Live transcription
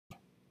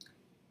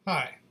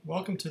Hi,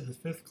 welcome to the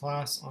 5th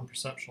class on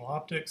perceptual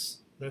optics.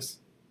 This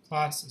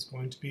class is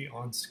going to be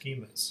on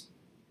schemas.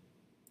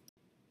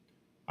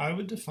 I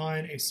would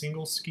define a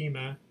single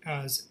schema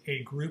as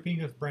a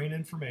grouping of brain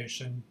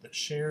information that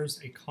shares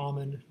a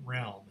common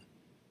realm,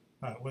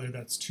 whether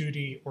that's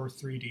 2D or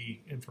 3D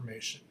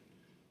information.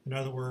 In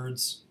other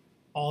words,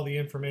 all the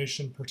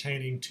information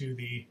pertaining to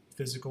the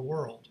physical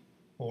world,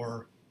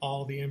 or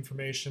all the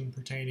information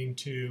pertaining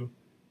to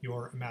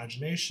your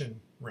imagination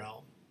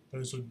realm.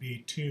 Those would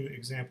be two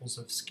examples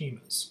of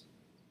schemas.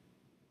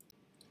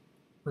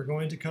 We're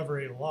going to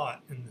cover a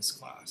lot in this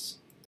class,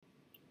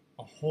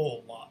 a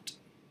whole lot.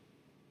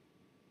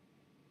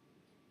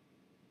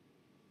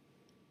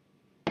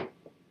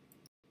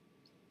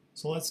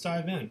 So let's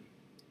dive in.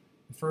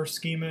 The first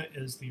schema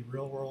is the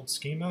real-world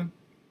schema.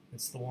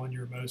 It's the one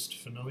you're most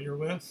familiar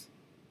with.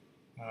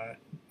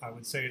 I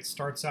would say it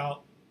starts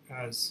out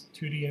as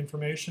 2D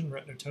information,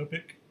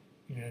 retinotopic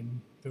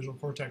in visual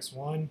cortex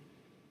 1,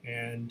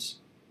 and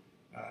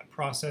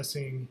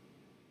processing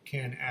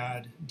can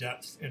add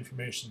depth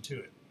information to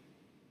it.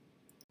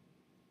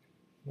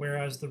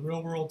 Whereas the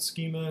real-world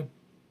schema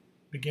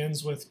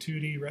begins with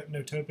 2D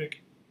retinotopic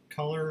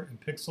color and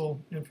pixel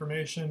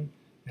information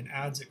and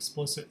adds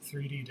explicit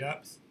 3D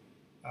depth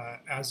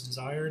as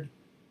desired,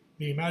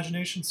 the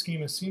imagination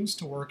schema seems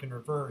to work in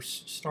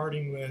reverse,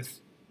 starting with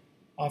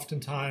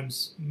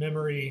oftentimes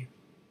memory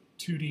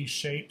 2D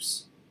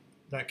shapes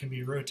that can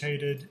be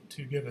rotated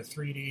to give a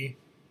 3D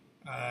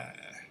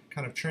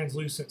kind of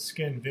translucent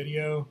skin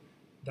video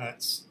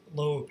that's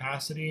low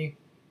opacity,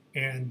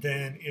 and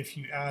then if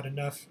you add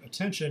enough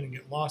attention and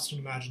get lost in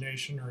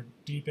imagination or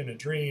deep in a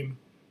dream,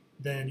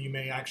 then you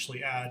may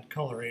actually add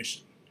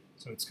coloration.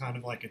 So it's kind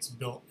of like it's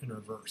built in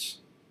reverse.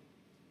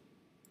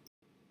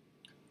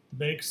 The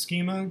bake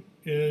schema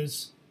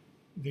is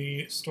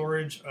the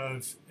storage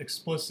of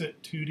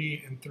explicit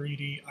 2D and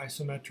 3D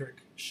isometric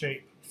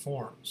shape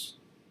forms.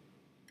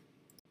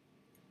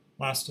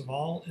 Last of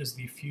all is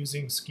the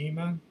fusing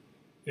schema.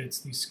 It's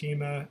the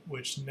schema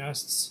which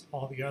nests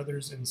all the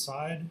others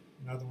inside.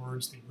 In other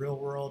words, the real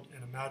world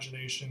and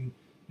imagination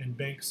and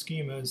bank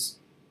schemas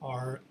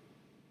are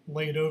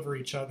laid over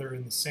each other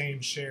in the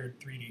same shared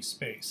 3D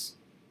space.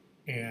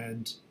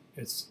 And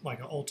it's like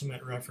an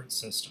ultimate reference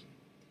system.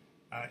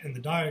 In the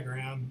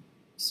diagram,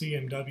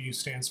 CMW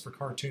stands for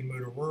Cartoon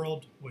Motor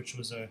World, which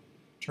was a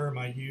term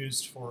I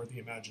used for the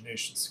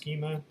imagination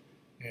schema,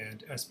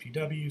 and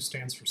SPW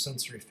stands for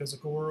Sensory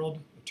Physical World,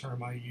 a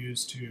term I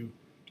used to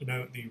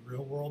denote the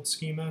real-world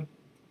schema.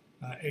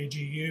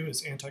 AGU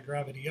is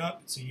anti-gravity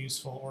up. It's a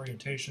useful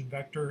orientation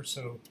vector,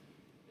 so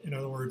in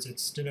other words,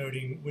 it's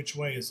denoting which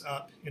way is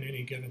up in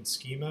any given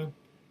schema.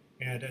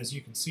 And as you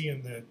can see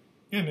in the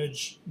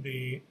image,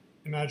 the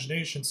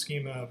imagination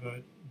schema of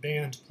a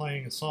band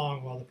playing a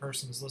song while the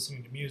person is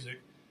listening to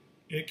music,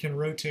 it can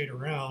rotate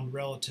around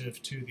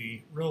relative to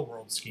the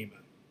real-world schema.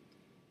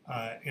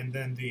 And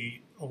then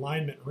the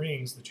alignment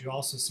rings that you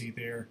also see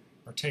there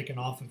are taken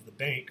off of the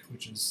bank,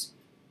 which is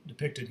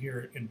depicted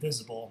here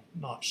invisible,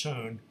 not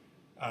shown.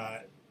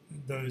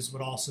 Those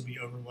would also be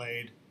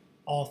overlaid,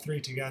 all three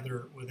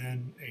together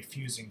within a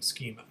fusing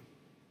schema.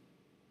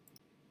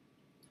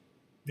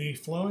 The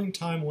flowing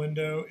time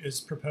window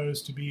is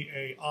proposed to be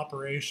an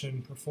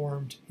operation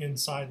performed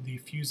inside the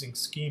fusing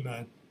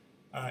schema,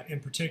 in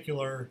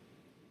particular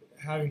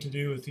having to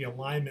do with the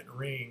alignment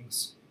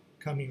rings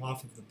coming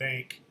off of the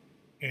bank.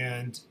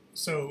 And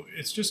so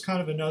it's just kind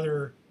of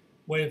another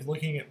way of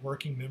looking at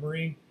working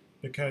memory,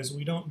 because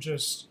we don't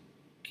just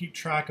keep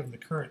track of the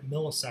current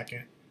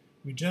millisecond.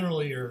 We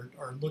generally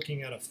are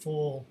looking at a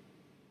full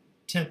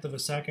tenth of a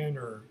second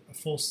or a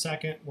full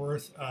second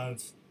worth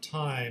of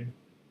time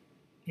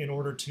in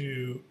order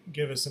to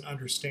give us an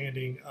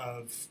understanding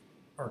of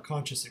our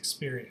conscious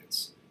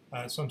experience.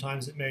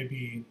 Sometimes it may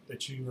be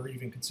that you are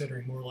even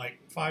considering more like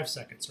 5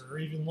 seconds or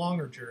even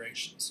longer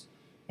durations.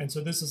 And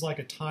so this is like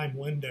a time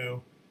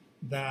window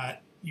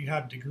that you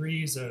have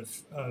degrees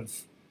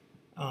of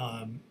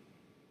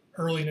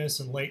earliness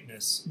and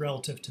lateness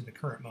relative to the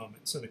current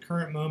moment. So the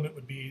current moment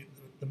would be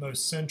the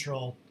most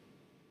central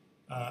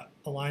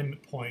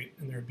alignment point,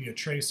 and there would be a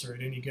tracer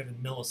at any given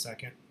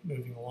millisecond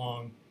moving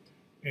along.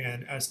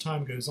 And as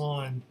time goes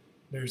on,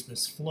 there's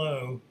this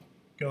flow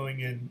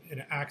going in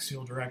an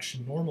axial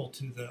direction normal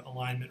to the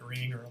alignment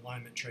ring or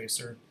alignment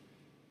tracer.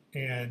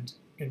 And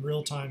in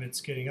real time,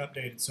 it's getting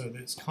updated so that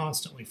it's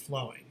constantly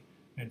flowing.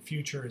 And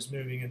future is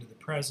moving into the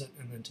present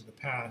and then to the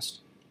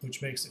past,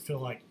 which makes it feel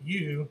like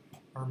you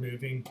are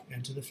moving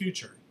into the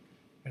future.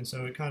 And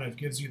so it kind of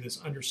gives you this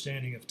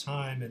understanding of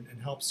time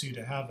and helps you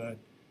to have a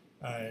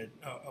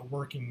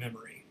working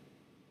memory.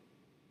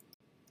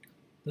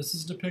 This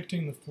is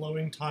depicting the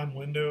flowing time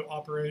window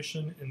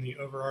operation in the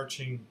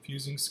overarching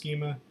fusing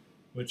schema,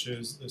 which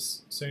is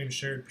this same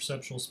shared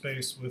perceptual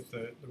space with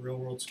the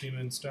real-world schema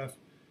and stuff.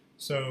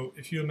 So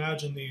if you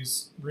imagine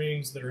these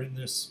rings that are in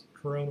this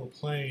coronal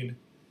plane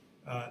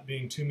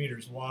being 2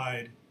 meters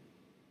wide,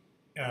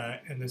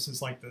 and this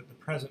is like the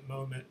present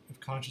moment of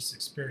conscious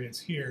experience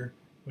here,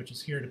 which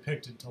is here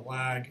depicted to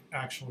lag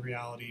actual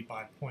reality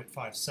by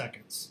 0.5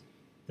 seconds.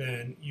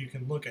 then you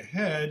can look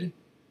ahead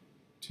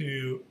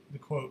to the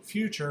quote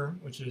future,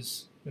 which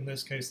is in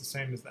this case the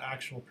same as the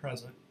actual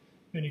present.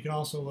 And you can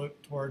also look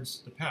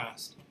towards the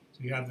past. So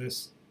you have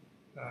this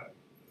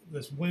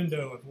this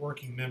window of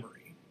working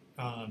memory.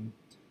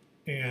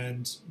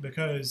 And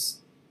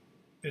because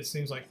it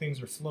seems like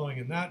things are flowing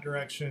in that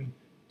direction,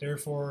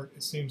 therefore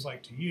it seems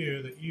like to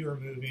you that you are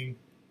moving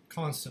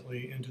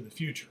constantly into the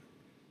future.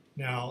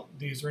 Now,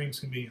 these rings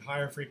can be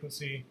higher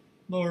frequency,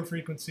 lower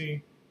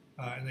frequency,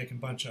 and they can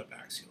bunch up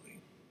axially.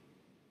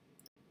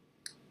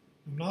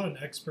 I'm not an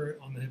expert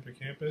on the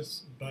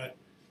hippocampus, but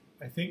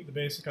I think the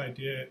basic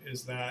idea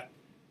is that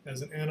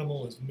as an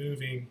animal is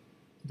moving,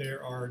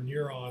 there are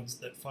neurons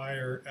that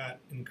fire at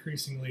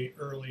increasingly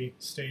early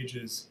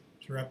stages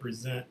to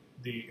represent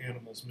the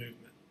animal's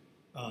movement.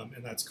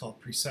 And that's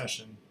called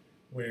precession,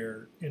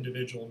 where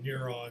individual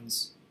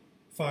neurons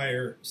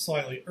fire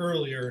slightly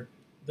earlier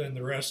than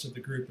the rest of the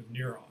group of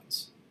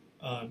neurons.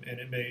 And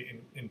it may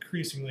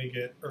increasingly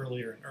get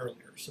earlier and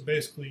earlier. So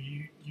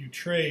basically, you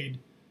trade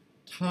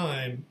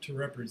time to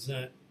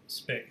represent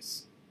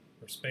space,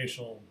 or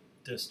spatial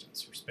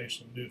distance, or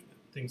spatial movement,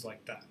 things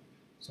like that.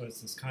 So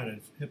it's this kind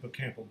of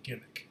hippocampal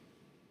gimmick.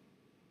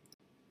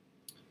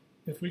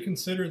 If we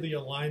consider the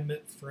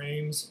alignment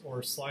frames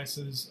or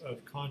slices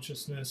of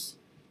consciousness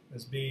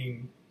as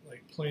being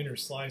like planar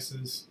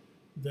slices,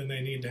 then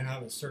they need to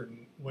have a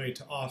certain way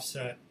to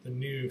offset the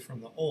new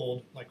from the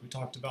old, like we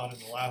talked about in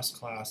the last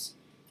class.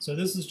 So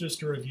this is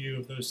just a review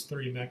of those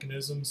three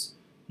mechanisms.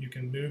 You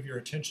can move your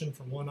attention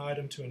from one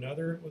item to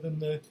another within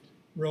the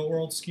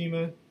real-world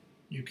schema.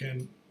 You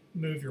can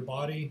move your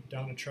body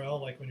down a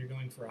trail, like when you're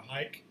going for a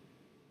hike.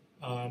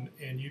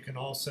 And you can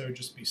also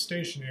just be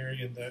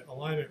stationary, and the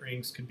alignment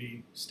rings could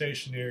be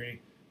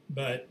stationary,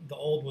 but the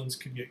old ones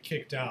could get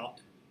kicked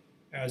out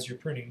as you're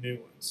printing new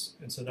ones,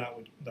 and so that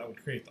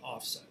would create the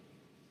offset.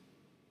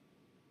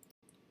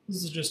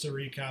 This is just a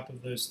recap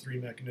of those three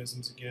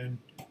mechanisms again.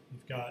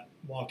 You've got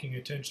walking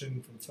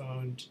attention from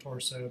phone to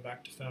torso,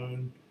 back to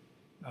phone.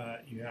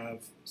 You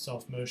have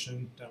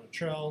self-motion down a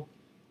trail,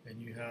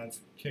 and you have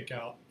kick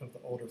out of the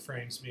older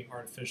frames being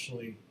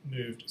artificially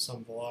moved at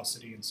some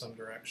velocity in some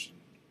direction.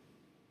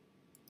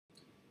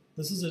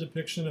 This is a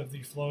depiction of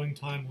the flowing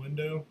time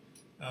window.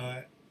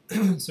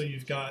 So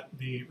you've got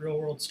the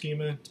real-world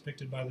schema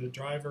depicted by the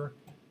driver.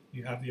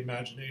 You have the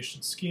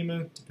imagination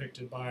schema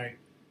depicted by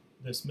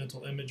this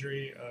mental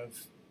imagery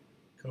of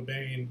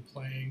Cobain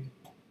playing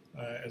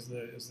as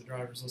the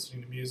driver's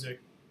listening to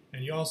music.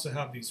 And you also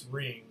have these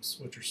rings,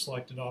 which are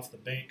selected off the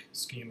bank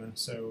schema.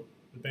 So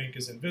the bank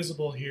is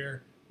invisible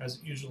here, as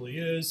it usually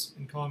is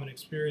in common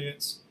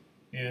experience,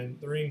 and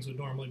the rings would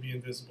normally be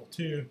invisible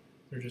too.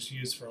 They're just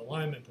used for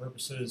alignment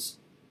purposes.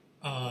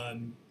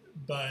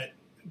 But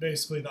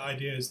basically the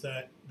idea is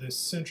that this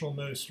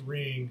centralmost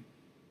ring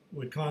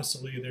would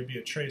constantly, there'd be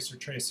a tracer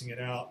tracing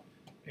it out,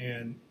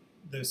 and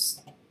the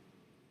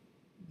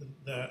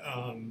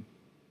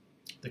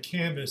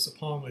canvas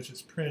upon which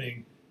it's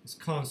printing is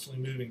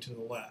constantly moving to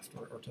the left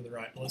or to the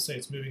right. Let's say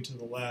it's moving to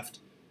the left,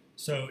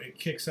 so it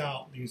kicks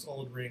out these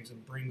old rings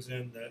and brings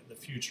in the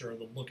future or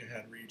the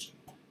look-ahead region.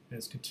 And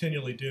it's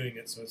continually doing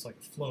it, so it's like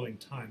a flowing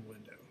time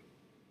window.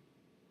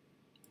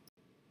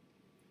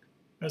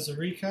 As a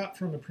recap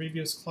from a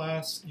previous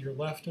class, your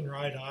left and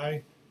right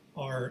eye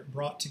are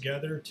brought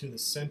together to the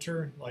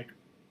center, like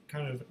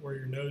kind of where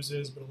your nose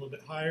is, but a little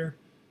bit higher.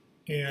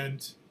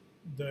 And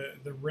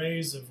the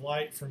rays of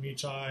light from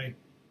each eye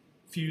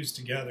fuse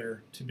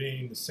together to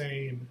being the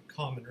same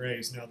common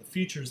rays. Now the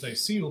features they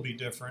see will be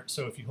different,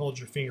 so if you hold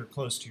your finger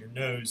close to your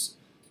nose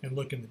and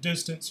look in the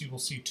distance, you will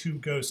see two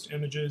ghost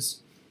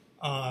images,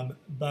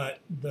 but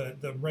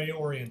the ray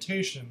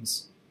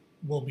orientations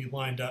will be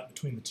lined up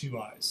between the two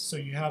eyes. So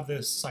you have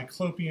this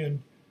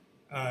Cyclopean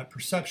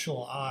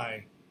perceptual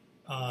eye,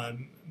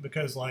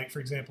 because like, for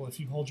example, if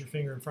you hold your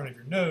finger in front of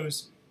your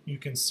nose, you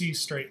can see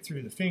straight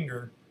through the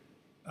finger,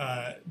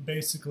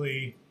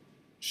 basically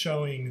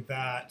showing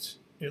that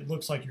it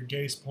looks like your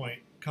gaze point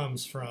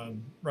comes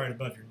from right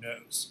above your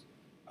nose.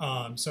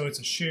 So it's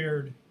a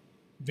shared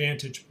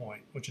vantage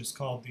point, which is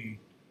called the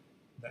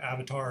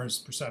avatar's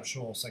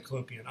perceptual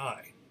Cyclopean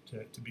eye,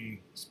 to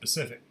be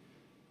specific.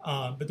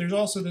 But there's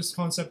also this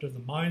concept of the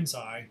mind's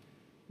eye,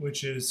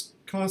 which is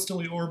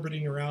constantly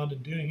orbiting around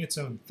and doing its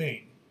own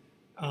thing.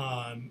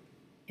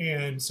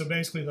 And so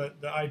basically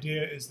the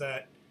idea is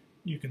that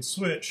you can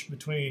switch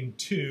between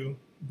two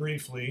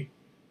briefly,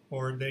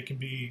 or they can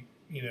be,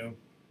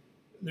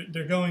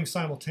 they're going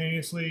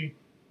simultaneously,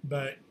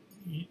 but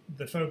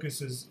the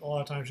focus is a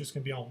lot of times just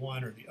going to be on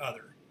one or the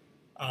other.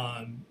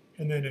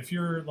 And then if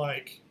you're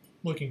like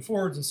looking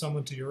forwards and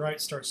someone to your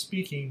right starts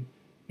speaking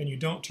and you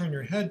don't turn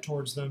your head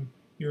towards them,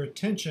 your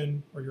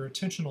attention or your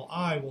attentional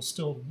eye will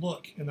still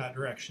look in that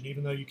direction.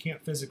 Even though you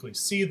can't physically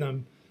see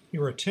them,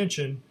 your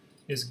attention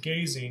is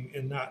gazing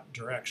in that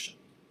direction,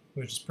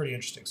 which is pretty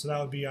interesting. So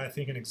that would be, I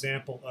think, an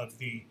example of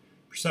the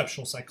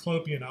perceptual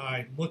Cyclopean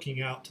eye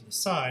looking out to the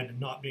side and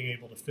not being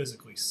able to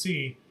physically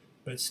see,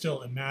 but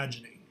still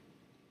imagining.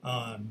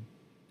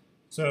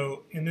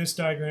 So in this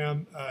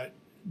diagram,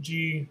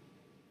 G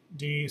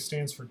D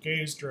stands for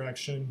gaze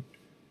direction.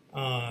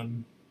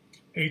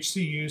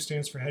 HCU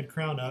stands for head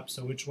crown up,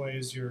 so which way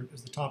is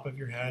the top of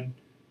your head,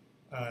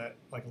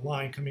 like a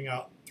line coming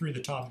out through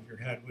the top of your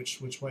head,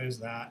 which way is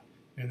that,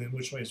 and then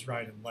which way is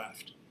right and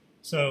left.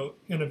 So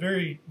in a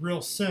very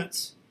real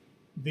sense,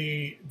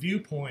 the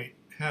viewpoint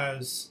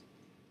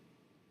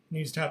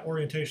needs to have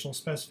orientational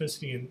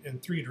specificity in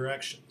three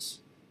directions,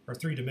 or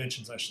three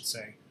dimensions, I should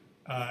say.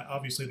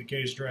 Obviously, the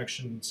gaze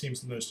direction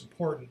seems the most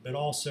important, but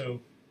also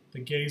the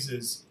gaze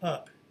is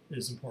up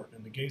is important,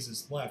 and the gaze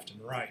is left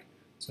and right.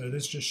 So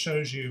this just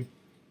shows you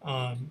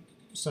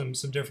some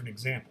different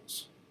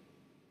examples.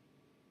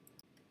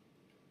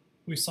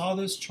 We saw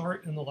this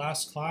chart in the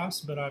last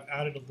class, but I've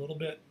added a little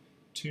bit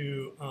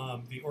to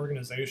the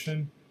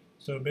organization.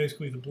 So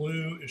basically the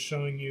blue is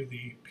showing you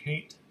the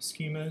paint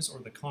schemas,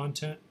 or the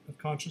content of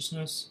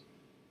consciousness,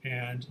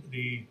 and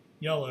the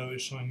yellow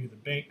is showing you the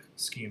bank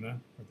schema,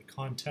 or the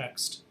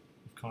context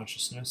of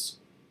consciousness,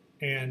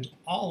 and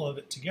all of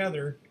it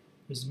together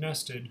is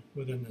nested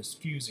within this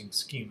fusing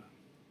schema.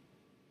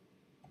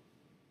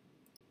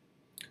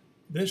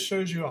 This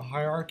shows you a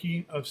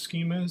hierarchy of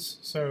schemas,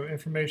 so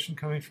information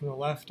coming from the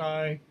left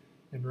eye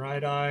and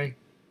right eye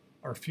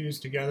are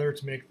fused together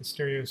to make the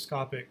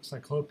stereoscopic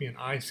Cyclopean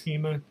eye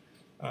schema,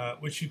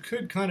 which you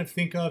could kind of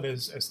think of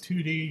as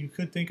 2D. You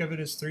could think of it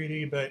as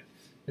 3D, but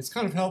it's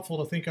kind of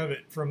helpful to think of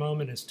it for a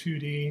moment as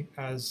 2D,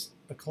 as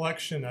a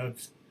collection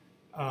of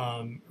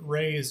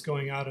rays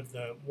going out of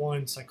the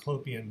one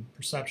Cyclopean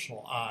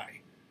perceptual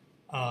eye,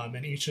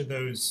 and each of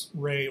those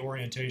ray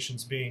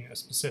orientations being a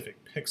specific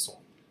pixel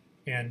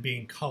and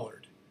being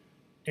colored.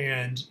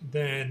 And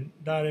then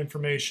that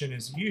information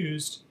is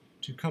used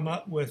to come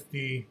up with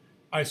the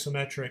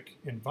isometric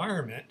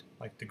environment,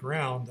 like the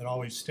ground that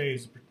always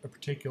stays a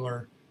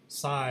particular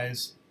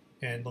size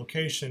and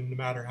location no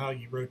matter how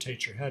you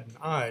rotate your head and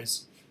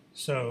eyes.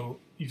 So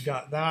you've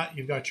got that,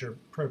 you've got your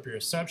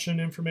proprioception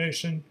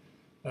information.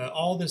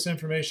 All this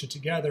information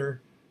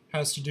together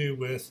has to do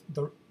with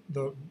the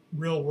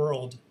real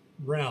world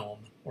realm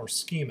or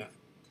schema.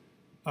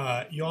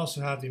 You also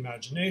have the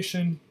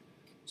imagination,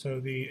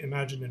 so the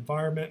imagined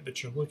environment,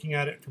 but you're looking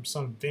at it from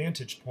some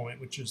vantage point,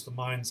 which is the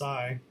mind's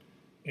eye,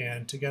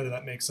 and together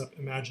that makes up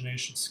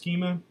imagination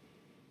schema.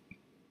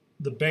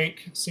 The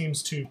bank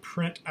seems to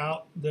print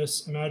out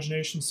this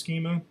imagination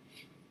schema,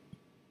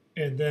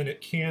 and then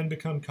it can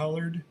become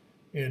colored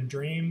in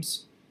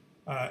dreams.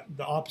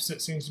 The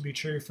opposite seems to be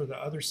true for the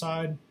other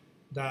side.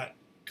 That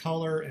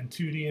color and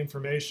 2D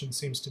information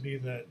seems to be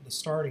the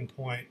starting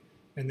point,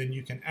 and then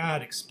you can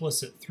add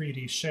explicit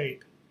 3D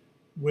shape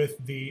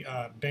with the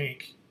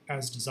bank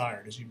as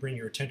desired, as you bring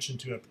your attention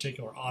to a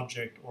particular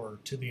object or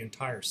to the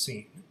entire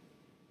scene.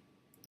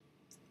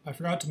 I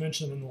forgot to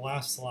mention in the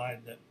last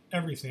slide that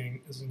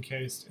everything is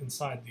encased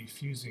inside the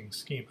fusing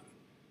schema.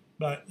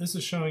 But this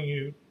is showing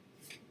you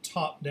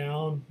top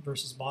down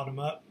versus bottom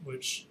up,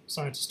 which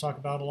scientists talk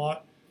about a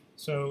lot.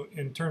 So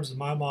in terms of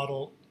my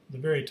model, the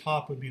very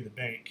top would be the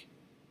bank,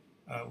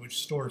 which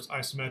stores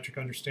isometric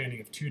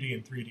understanding of 2D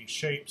and 3D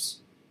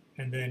shapes.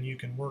 And then you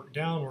can work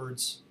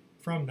downwards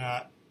from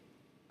that,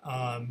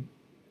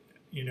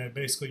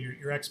 basically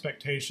your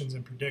expectations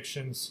and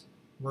predictions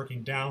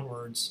working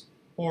downwards,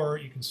 or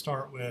you can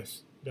start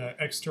with the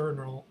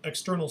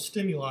external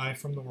stimuli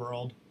from the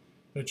world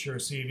that you're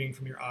receiving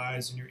from your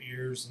eyes and your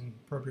ears and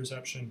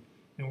proprioception,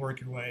 and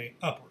work your way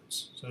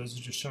upwards. So this is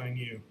just showing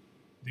you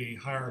the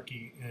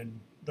hierarchy in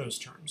those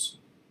terms.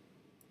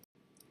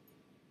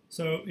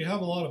 So you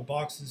have a lot of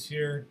boxes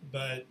here,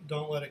 but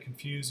don't let it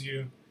confuse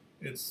you.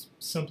 It's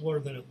simpler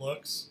than it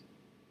looks.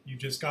 You've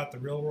just got the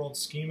real world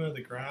schema,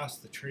 the grass,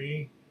 the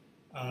tree,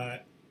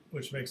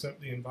 which makes up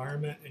the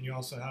environment, and you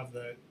also have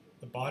the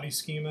body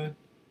schema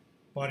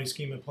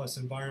plus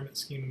environment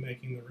schema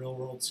making the real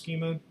world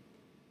schema.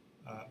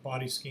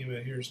 Body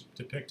schema here is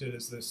depicted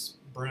as this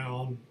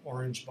brown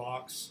orange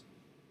box,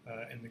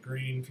 and the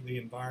green for the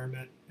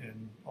environment,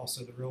 and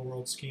also the real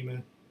world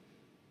schema.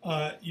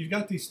 You've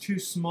got these two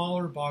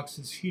smaller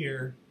boxes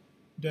here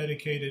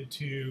dedicated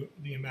to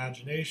the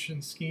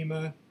imagination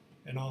schema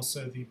and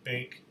also the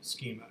bank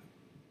schema.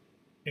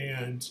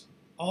 And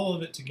all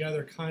of it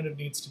together kind of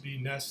needs to be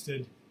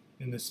nested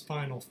in this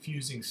final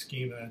fusing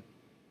schema,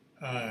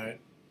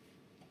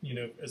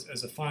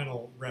 as a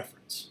final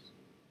reference.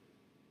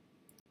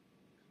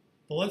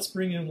 But let's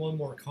bring in one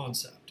more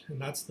concept,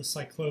 and that's the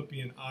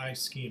Cyclopean eye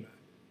schema.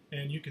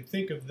 And you can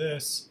think of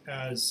this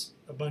as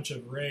a bunch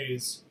of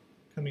rays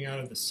coming out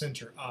of the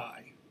center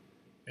eye,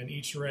 and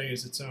each ray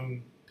is its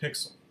own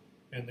pixel.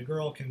 And the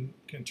girl can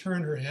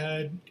turn her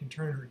head, can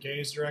turn her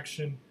gaze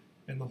direction,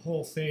 and the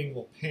whole thing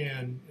will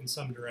pan in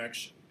some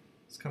direction.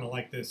 It's kind of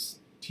like this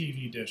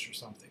TV dish or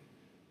something.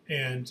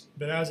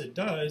 But as it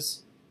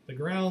does, the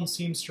ground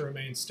seems to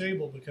remain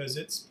stable because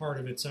it's part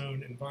of its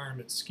own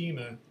environment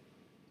schema,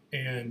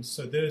 and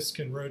so this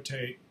can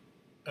rotate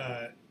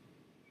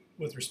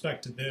with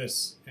respect to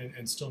this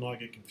and still not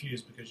get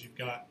confused because you've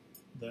got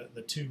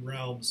the two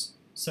realms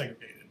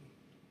segregated.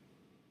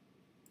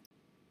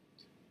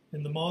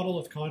 In the model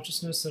of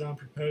consciousness that I'm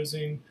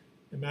proposing,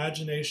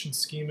 imagination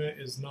schema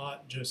is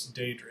not just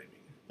daydreaming.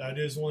 That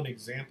is one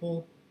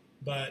example,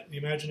 but the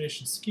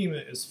imagination schema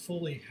is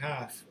fully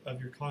half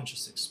of your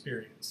conscious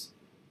experience.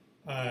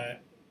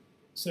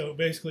 So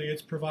basically,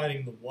 it's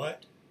providing the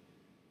what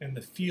and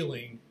the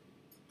feeling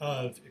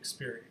of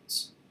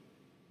experience.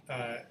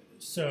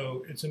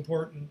 So its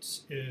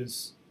importance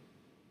is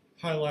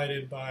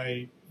highlighted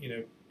by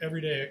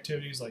everyday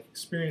activities like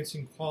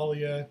experiencing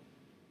qualia,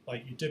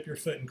 like you dip your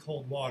foot in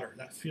cold water.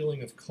 That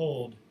feeling of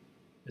cold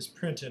is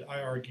printed,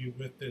 I argue,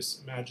 with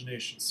this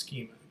imagination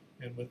schema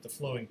and with the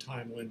flowing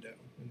time window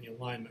and the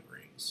alignment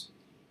rings.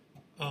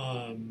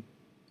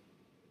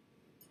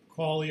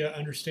 Qualia,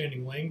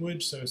 understanding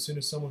language. So as soon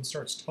as someone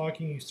starts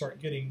talking, you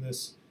start getting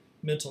this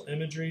mental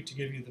imagery to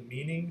give you the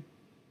meaning.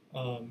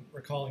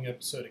 Recalling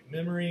episodic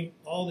memory.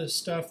 All this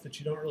stuff that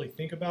you don't really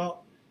think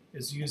about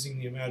is using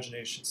the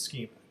imagination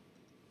schema.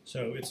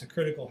 So it's a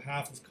critical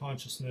half of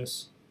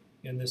consciousness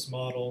in this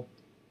model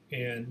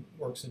and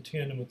works in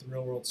tandem with the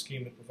real-world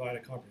schema to provide a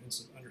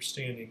comprehensive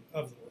understanding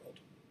of the world.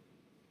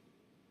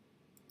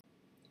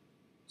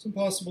 Some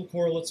possible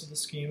correlates of the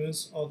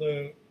schemas,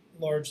 although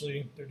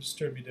largely they're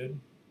distributed.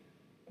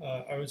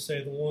 I would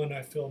say the one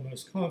I feel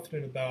most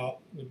confident about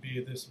would be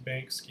this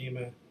bank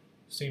schema.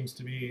 Seems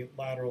to be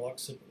lateral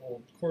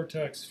occipital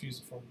cortex,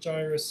 fusiform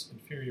gyrus,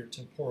 inferior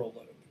temporal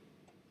lobe.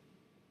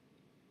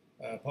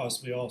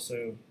 Possibly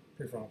also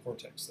prefrontal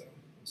cortex, though,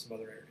 in some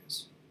other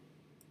areas.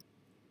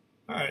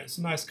 All right, it's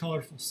a nice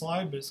colorful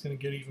slide, but it's going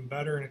to get even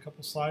better in a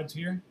couple slides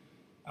here.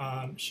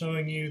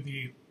 Showing you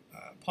the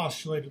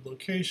postulated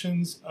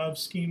locations of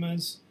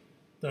schemas.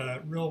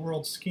 The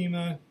real-world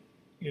schema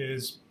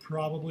is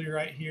probably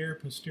right here,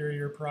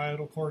 posterior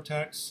parietal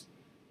cortex.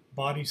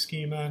 Body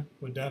schema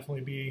would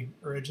definitely be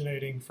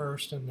originating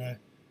first in the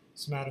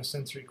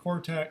somatosensory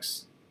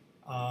cortex.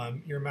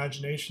 Your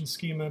imagination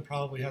schema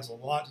probably has a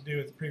lot to do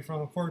with the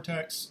prefrontal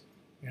cortex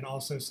and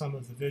also some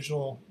of the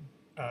visual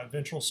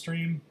ventral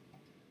stream.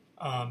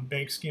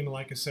 Bank schema,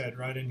 like I said,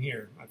 right in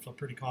here. I feel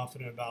pretty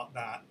confident about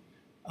that.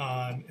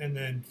 And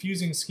then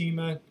fusing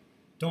schema,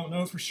 don't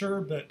know for sure,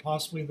 but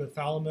possibly the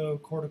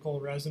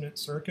thalamocortical resonant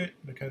circuit,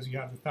 because you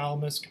have the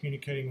thalamus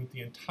communicating with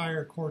the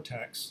entire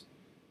cortex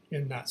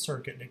in that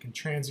circuit, and it can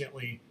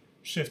transiently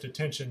shift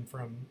attention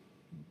from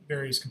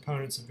various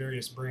components of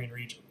various brain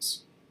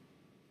regions.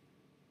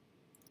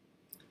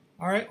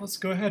 All right, let's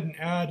go ahead and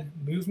add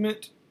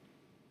movement.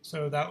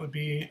 So that would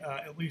be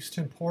at least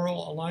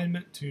temporal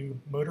alignment to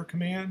motor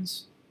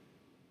commands,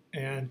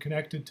 and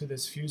connected to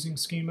this fusing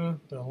schema,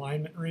 the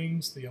alignment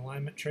rings, the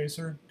alignment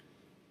tracer.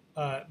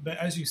 But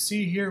as you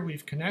see here,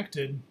 we've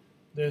connected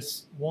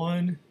this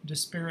one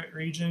disparate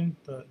region,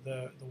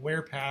 the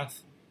where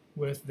path,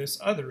 with this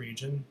other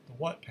region, the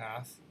what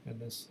path, and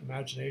this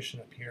imagination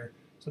up here.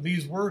 So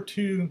these were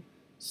two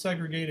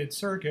segregated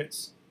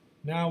circuits.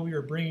 Now we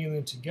are bringing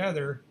them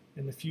together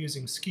in the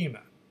fusing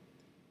schema.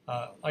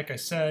 Like I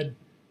said,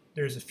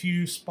 there's a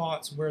few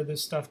spots where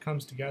this stuff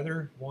comes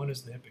together. One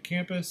is the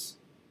hippocampus.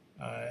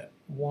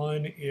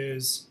 One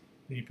is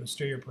the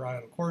posterior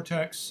parietal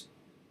cortex,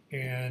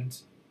 and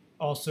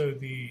also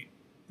the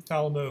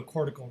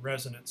thalamocortical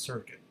resonant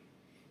circuit.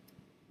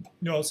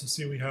 You also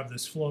see we have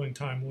this flowing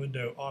time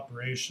window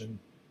operation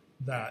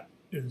that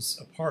is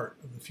a part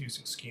of the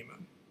fusing schema.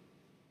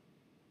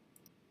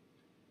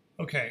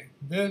 Okay,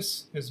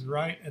 this is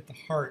right at the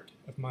heart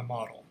of my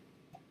model,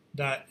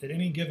 that at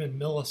any given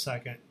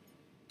millisecond,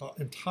 the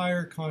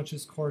entire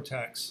conscious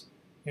cortex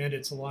and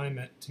its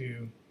alignment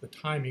to the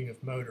timing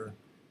of motor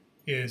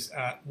is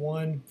at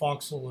one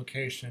voxel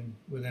location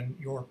within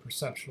your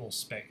perceptual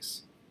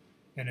space.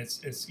 And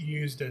it's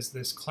used as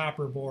this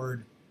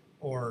clapperboard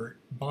or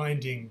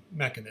binding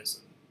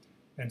mechanism.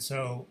 And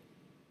so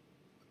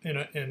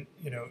in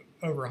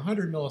over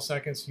 100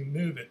 milliseconds, you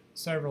move it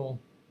several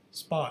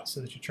spots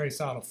so that you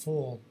trace out a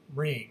full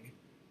ring.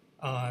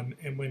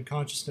 And when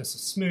consciousness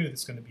is smooth,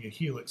 it's going to be a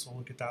helix. We'll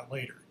look at that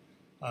later.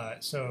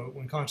 So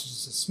when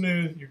consciousness is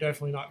smooth, you're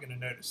definitely not going to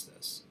notice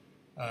this.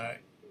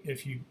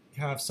 If you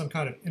have some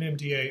kind of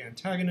NMDA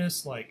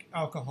antagonist like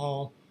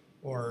alcohol,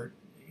 or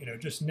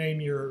just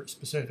name your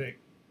specific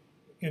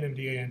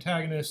NMDA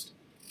antagonist,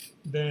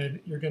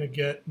 then you're going to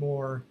get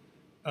more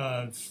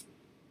of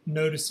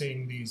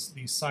noticing these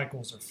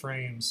cycles or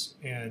frames,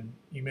 and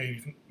you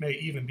may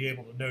even be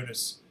able to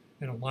notice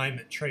an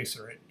alignment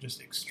tracer at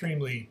just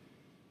extremely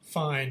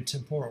fine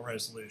temporal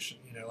resolution.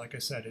 Like I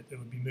said, it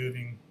would be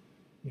moving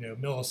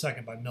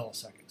millisecond by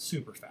millisecond,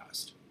 super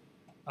fast.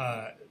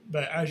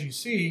 But as you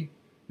see,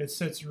 it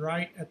sits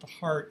right at the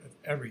heart of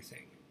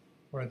everything,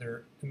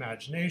 whether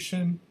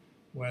imagination,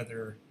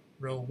 whether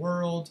real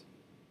world,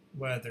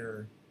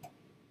 whether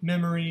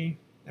memory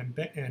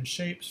and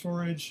shape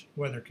storage,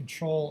 whether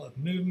control of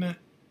movement.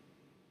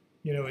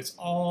 It's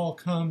all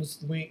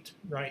comes linked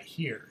right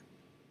here.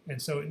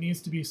 And so it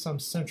needs to be some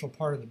central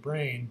part of the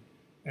brain,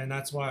 and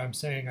that's why I'm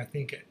saying I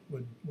think it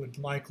would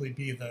likely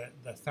be the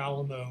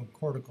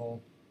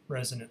thalamocortical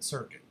resonant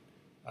circuit.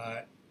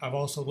 I've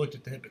also looked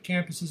at the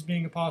hippocampus as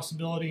being a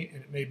possibility,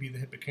 and it may be the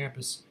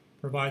hippocampus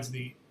provides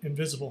the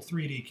invisible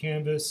 3D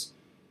canvas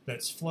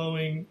that's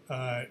flowing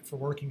for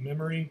working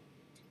memory.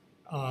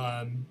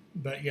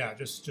 But yeah,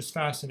 just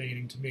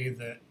fascinating to me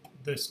that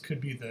this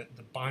could be the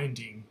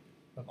binding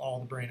of all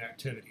the brain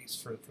activities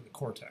for the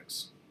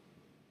cortex.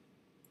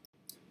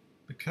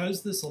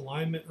 Because this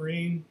alignment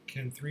ring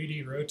can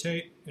 3D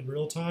rotate in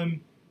real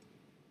time,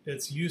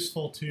 it's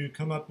useful to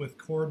come up with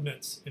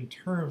coordinates in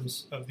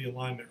terms of the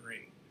alignment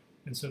ring.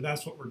 And so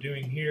that's what we're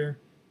doing here.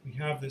 We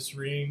have this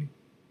ring.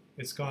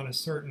 It's got a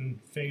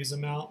certain phase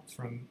amount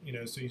from,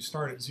 so you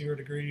start at 0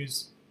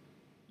 degrees,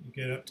 you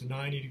get up to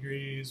 90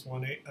 degrees,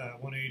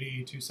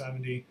 180,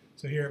 270.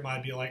 So here it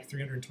might be like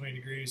 320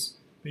 degrees.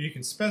 But you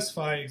can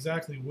specify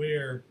exactly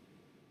where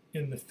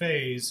in the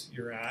phase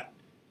you're at.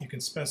 You can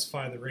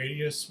specify the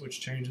radius, which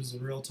changes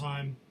in real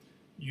time.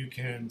 You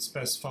can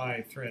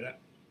specify thread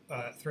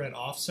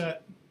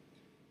offset.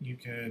 You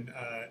can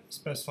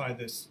specify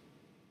this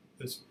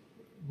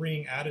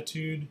ring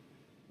attitude,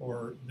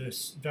 or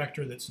this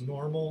vector that's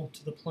normal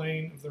to the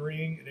plane of the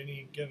ring at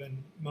any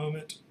given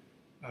moment.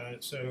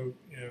 So,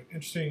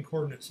 interesting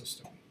coordinate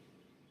system.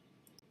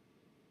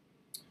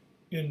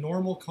 In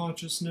normal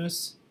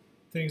consciousness,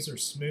 things are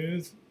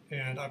smooth,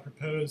 and I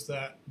propose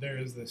that there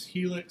is this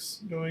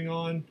helix going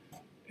on.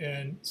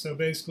 And so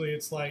basically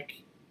it's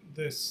like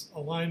this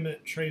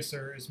alignment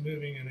tracer is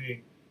moving in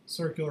a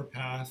circular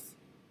path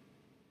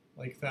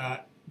like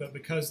that, but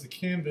because the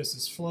canvas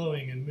is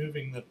flowing and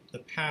moving the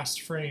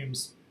past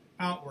frames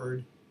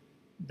outward,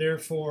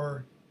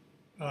 therefore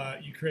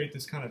you create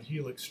this kind of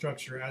helix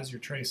structure as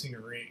you're tracing a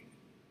ring.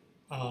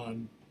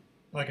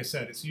 Like I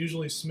said, it's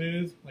usually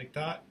smooth like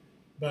that,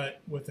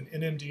 but with an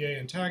NMDA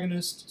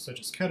antagonist,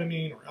 such as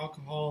ketamine or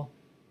alcohol,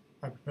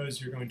 I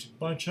propose you're going to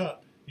bunch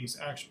up these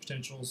action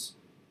potentials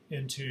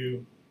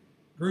into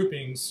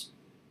groupings,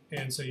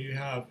 and so you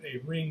have a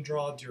ring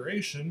draw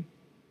duration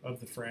of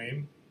the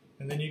frame,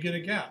 and then you get a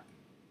gap,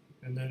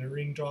 and then a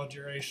ring draw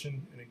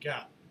duration and a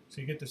gap. So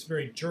you get this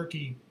very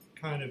jerky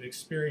kind of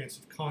experience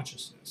of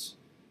consciousness.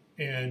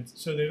 And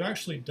so they've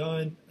actually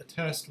done a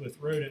test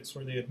with rodents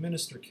where they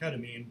administer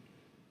ketamine,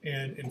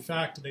 and in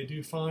fact they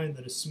do find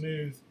that a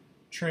smooth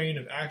train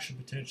of action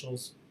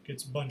potentials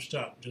gets bunched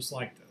up just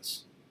like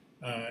this.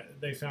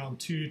 They found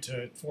 2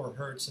 to 4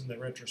 hertz in the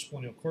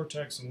retrosplenial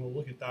cortex, and we'll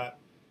look at that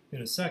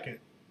in a second.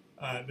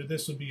 But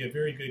this would be a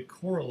very good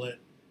correlate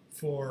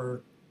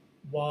for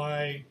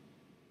why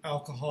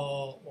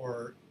alcohol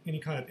or any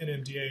kind of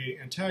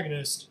NMDA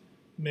antagonist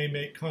may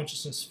make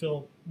consciousness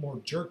feel more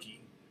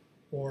jerky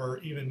or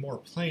even more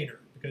planar.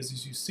 Because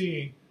as you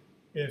see,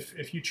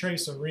 if you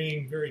trace a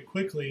ring very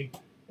quickly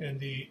and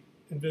the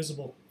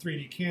invisible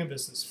 3D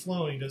canvas that's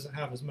flowing doesn't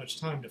have as much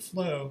time to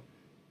flow,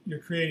 you're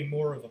creating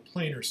more of a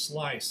planar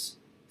slice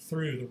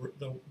through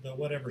the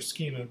whatever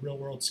schema, real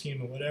world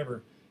schema,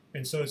 whatever.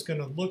 And so it's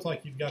going to look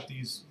like you've got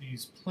these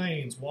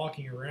planes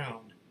walking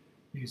around,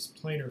 these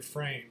planar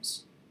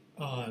frames,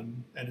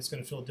 and it's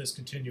going to feel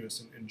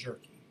discontinuous and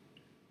jerky.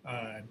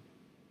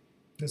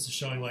 This is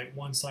showing like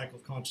one cycle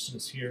of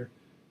consciousness here.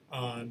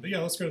 But yeah,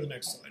 let's go to the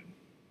next slide.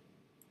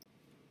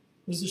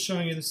 This is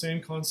showing you the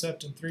same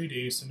concept in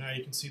 3D, so now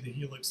you can see the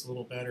helix a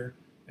little better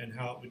and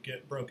how it would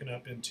get broken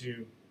up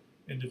into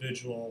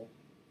individual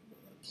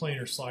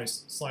planar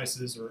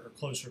slices or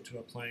closer to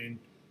a plane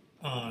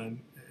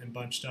and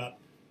bunched up.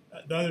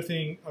 The other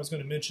thing I was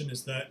going to mention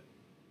is that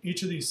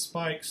each of these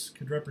spikes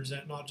could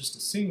represent not just a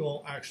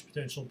single action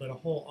potential, but a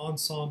whole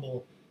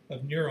ensemble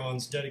of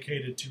neurons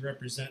dedicated to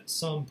represent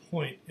some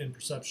point in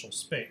perceptual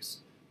space.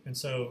 And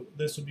so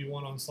this would be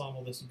one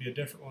ensemble, this would be a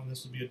different one,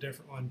 this would be a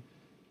different one.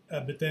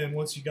 But then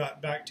once you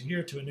got back to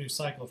here to a new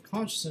cycle of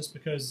consciousness,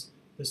 because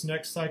this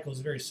next cycle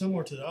is very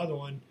similar to the other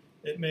one,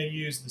 it may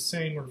use the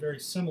same or very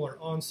similar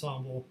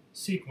ensemble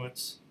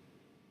sequence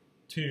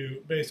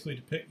to basically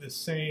depict the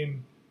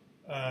same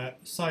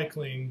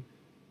cycling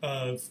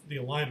of the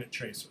alignment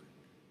tracer.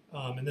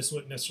 And this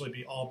wouldn't necessarily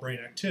be all brain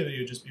activity, it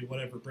would just be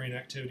whatever brain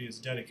activity is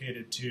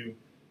dedicated to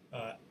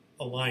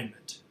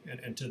alignment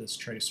and to this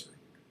tracer.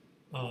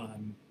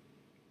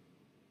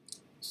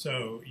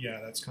 So yeah,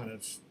 that's kind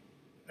of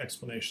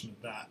explanation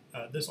of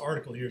that. This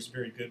article here is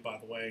very good, by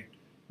the way.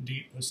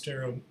 Deep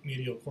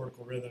posteromedial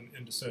cortical rhythm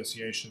and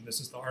dissociation. This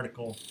is the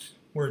article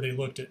where they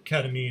looked at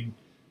ketamine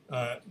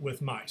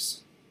with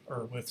mice,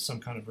 or with some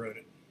kind of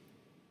rodent.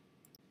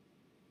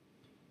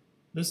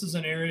 This is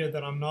an area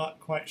that I'm not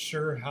quite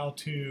sure how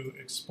to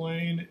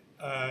explain,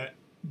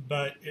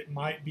 but it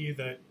might be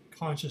that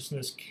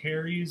consciousness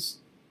carries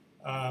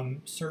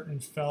certain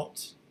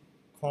felt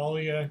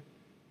qualia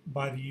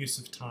by the use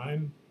of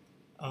time.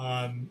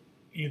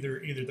 Either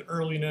the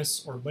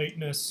earliness or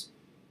lateness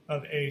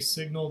of a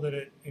signal that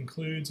it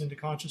includes into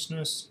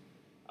consciousness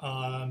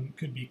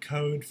could be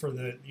code for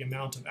the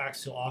amount of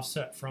axial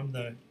offset from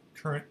the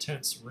current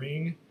tense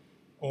ring,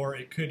 or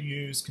it could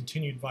use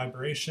continued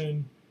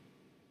vibration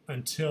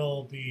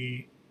until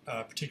the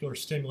particular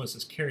stimulus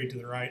is carried to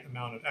the right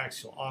amount of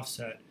axial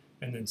offset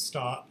and then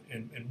stop,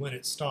 and when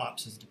it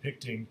stops is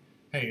depicting,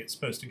 hey, it's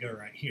supposed to go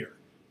right here.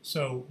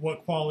 So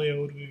what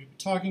qualia would we be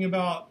talking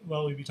about?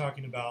 Well, we'd be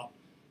talking about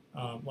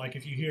like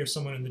if you hear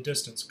someone in the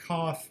distance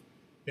cough,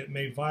 it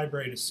may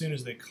vibrate as soon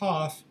as they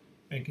cough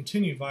and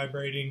continue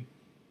vibrating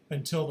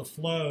until the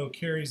flow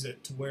carries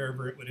it to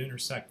wherever it would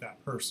intersect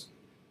that person.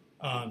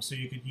 So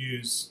you could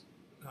use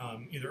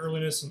either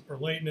earliness or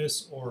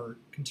lateness or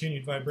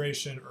continued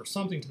vibration or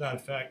something to that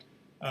effect,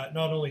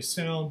 not only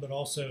sound but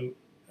also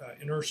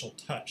inertial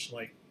touch,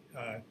 like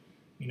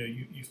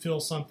you feel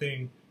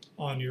something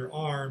on your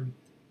arm,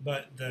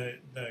 but the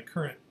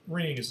current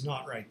ring is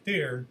not right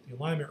there, the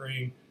alignment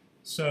ring,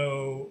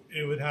 so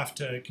it would have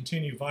to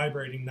continue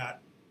vibrating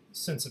that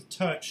sense of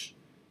touch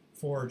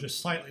for just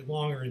slightly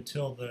longer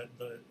until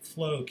the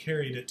flow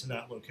carried it to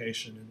that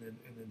location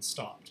and then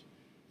stopped.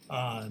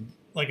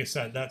 Like I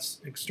said, that's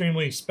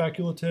extremely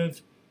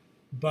speculative,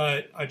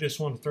 but I just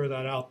want to throw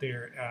that out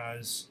there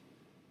as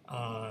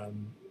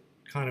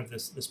kind of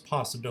this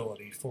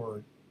possibility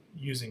for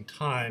using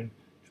time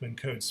to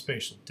encode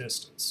spatial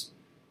distance.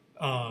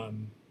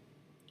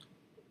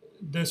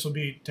 This will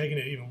be taking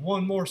it even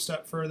one more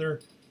step further,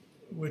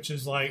 which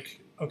is like,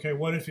 okay,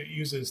 what if it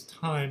uses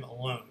time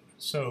alone?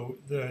 So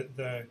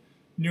the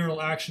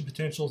neural action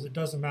potentials, it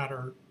doesn't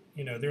matter,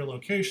 their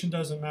location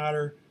doesn't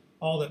matter.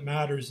 All that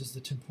matters is the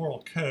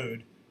temporal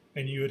code,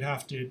 and you would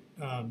have to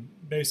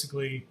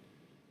basically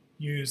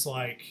use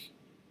like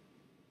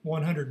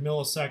 100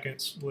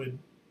 milliseconds would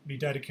be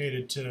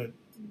dedicated to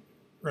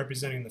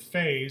representing the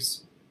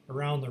phase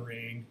around the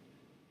ring,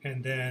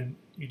 and then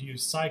you'd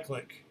use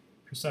cyclic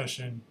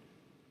precession,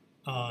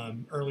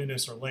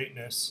 earliness or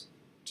lateness,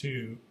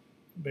 to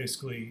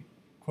basically,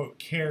 quote,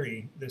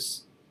 carry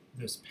this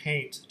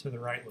paint to the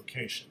right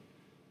location.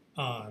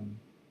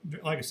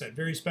 Like I said,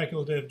 very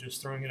speculative, just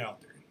throwing it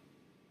out there.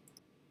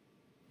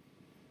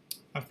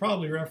 I've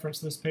probably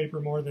referenced this paper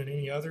more than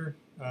any other,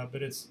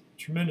 but it's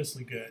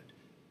tremendously good.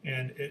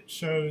 And it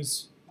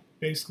shows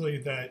basically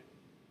that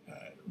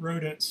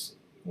rodents,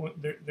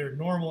 their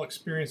normal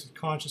experience of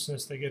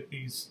consciousness, they get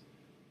these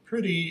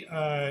pretty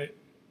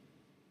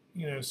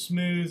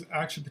smooth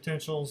action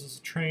potentials. There's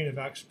a train of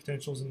action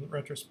potentials in the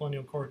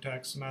retrosplenial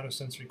cortex,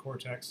 somatosensory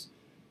cortex.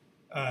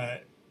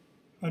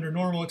 Under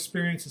normal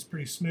experience, it's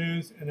pretty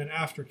smooth, and then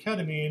after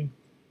ketamine,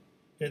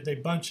 they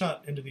bunch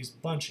up into these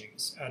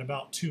bunchings at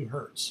about 2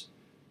 hertz.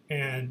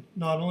 And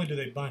not only do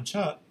they bunch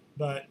up,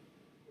 but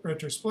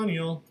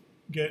retrosplenial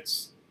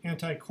gets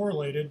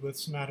anti-correlated with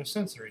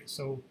somatosensory.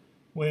 So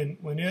when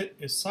it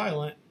is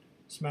silent,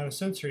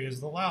 somatosensory is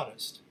the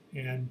loudest.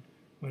 And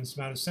when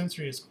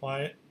somatosensory is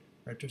quiet,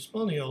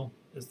 retrosplenial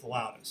is the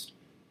loudest.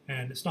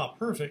 And it's not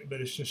perfect,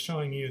 but it's just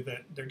showing you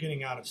that they're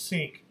getting out of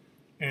sync.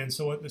 And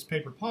so what this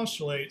paper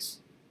postulates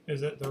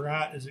is that the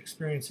rat is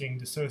experiencing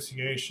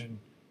dissociation,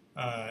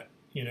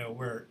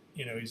 where,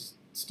 he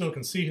still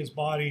can see his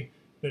body,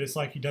 but it's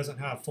like he doesn't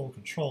have full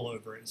control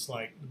over it. It's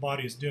like the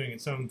body is doing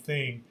its own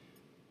thing,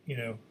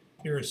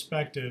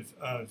 irrespective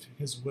of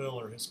his will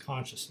or his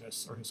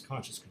consciousness or his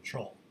conscious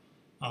control.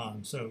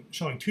 So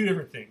showing 2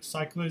 different things: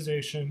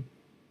 cyclization,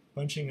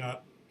 bunching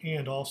up,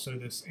 and also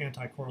this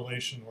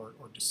anti-correlation or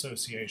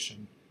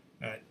dissociation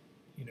at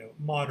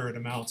moderate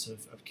amounts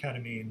of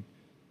ketamine,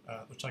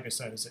 which, like I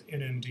said, is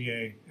an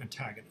NMDA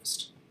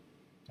antagonist.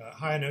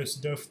 High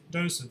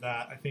dose of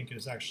that, I think,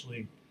 is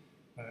actually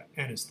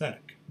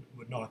anesthetic. It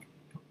would knock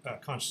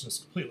consciousness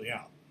completely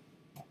out.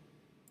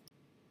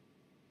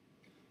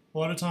 A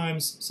lot of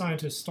times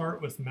scientists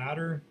start with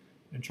matter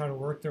and try to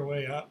work their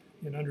way up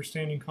in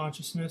understanding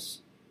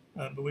consciousness,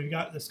 but we've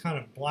got this kind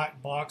of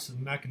black box of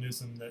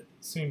mechanism that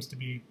seems to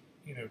be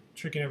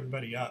tricking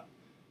everybody up.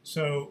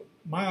 So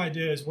my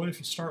idea is, what if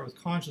you start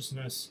with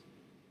consciousness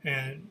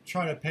and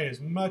try to pay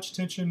as much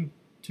attention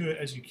to it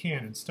as you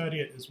can and study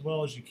it as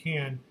well as you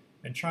can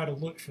and try to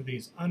look for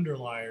these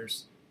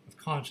underliers of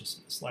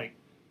consciousness. Like,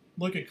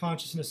 look at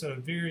consciousness at a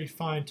very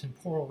fine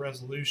temporal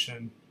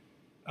resolution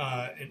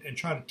and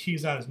try to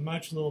tease out as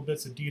much little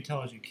bits of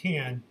detail as you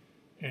can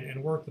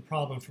and work the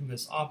problem from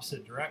this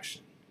opposite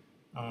direction,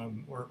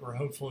 where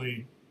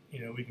hopefully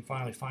we can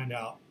finally find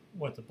out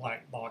what the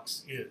black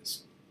box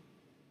is.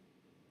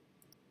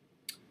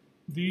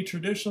 The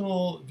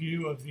traditional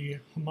view of the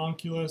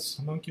homunculus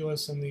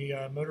and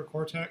the motor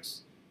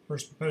cortex,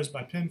 first proposed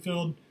by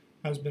Pinfield,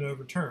 has been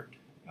overturned.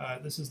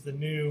 This is the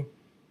new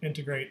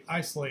integrate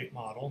isolate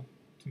model,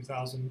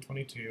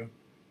 2022,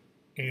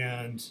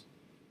 and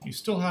you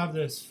still have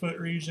this foot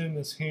region,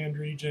 this hand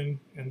region,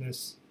 and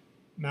this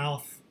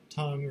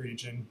mouth-tongue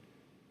region,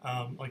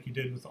 like you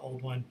did with the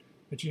old one,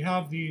 but you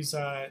have these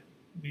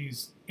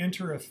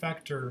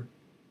inter-effector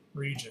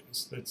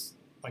regions that's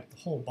like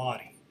the whole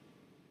body.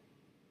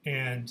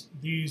 And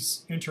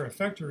these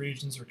inter-effector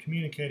regions are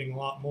communicating a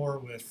lot more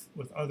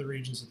with other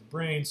regions of the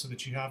brain, so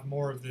that you have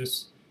more of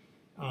this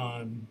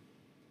kind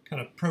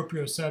of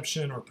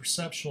proprioception or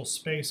perceptual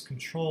space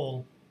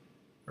control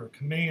or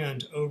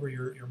command over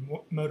your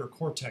motor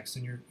cortex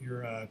and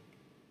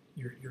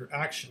your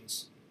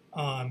actions.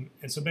 And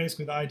so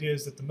basically the idea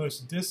is that the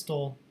most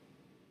distal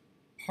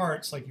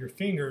parts, like your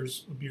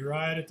fingers, would be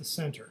right at the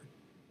center,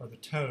 or the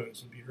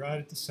toes would be right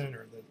at the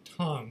center, the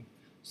tongue,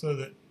 so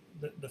that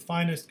the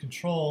finest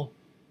control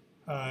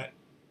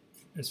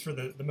is for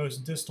the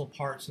most distal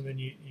parts, and then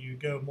you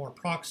go more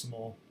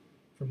proximal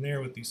from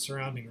there with these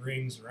surrounding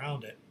rings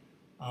around it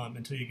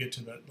until you get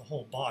to the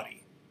whole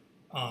body.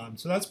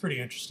 So that's pretty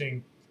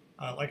interesting.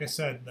 Like I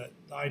said, the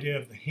idea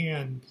of the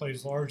hand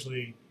plays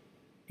largely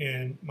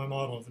in my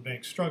model of the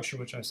bank structure,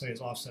 which I say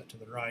is offset to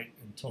the right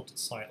and tilted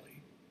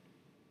slightly.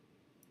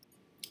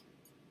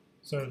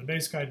 So the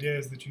basic idea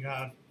is that you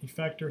have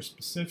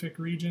effector-specific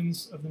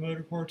regions of the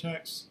motor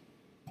cortex,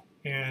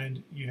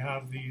 and you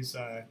have these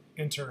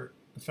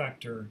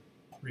inter-effector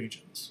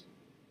regions.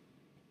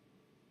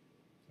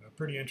 So a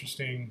pretty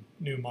interesting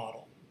new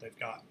model they've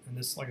got. And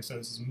this, like I said,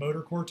 this is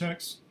motor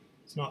cortex.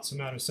 It's not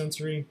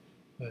somatosensory,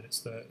 but it's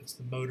the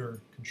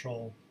motor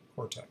control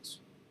cortex.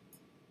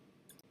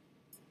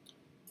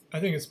 I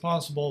think it's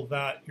possible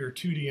that your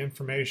 2D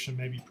information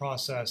may be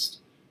processed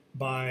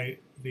by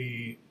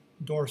the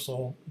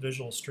dorsal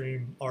visual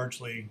stream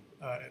largely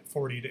at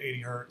 40 to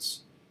 80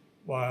 hertz,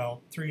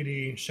 while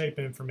 3D shape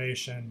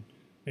information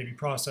may be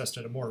processed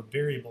at a more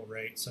variable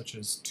rate, such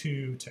as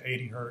 2 to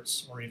 80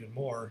 hertz or even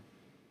more,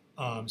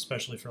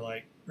 especially for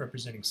like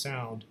representing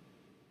sound,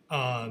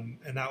 and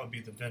that would be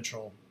the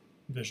ventral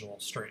visual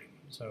stream.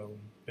 So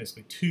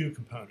basically 2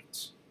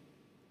 components.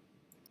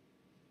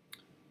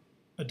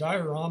 A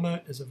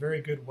diorama is a very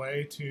good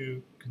way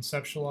to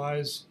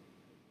conceptualize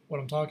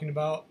what I'm talking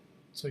about.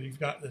 So you've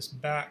got this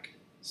back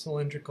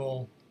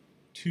cylindrical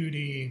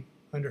 2D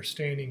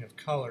understanding of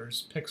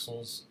colors,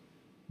 pixels,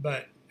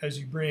 but as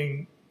you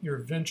bring your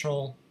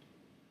ventral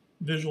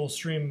visual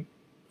stream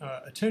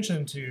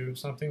attention to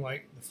something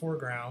like the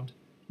foreground,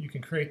 you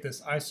can create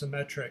this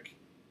isometric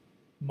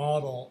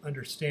model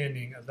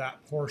understanding of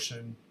that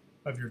portion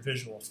of your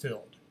visual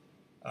field.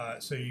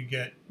 So you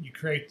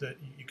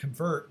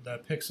convert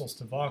the pixels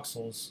to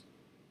voxels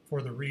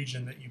for the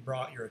region that you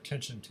brought your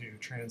attention to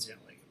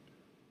transiently.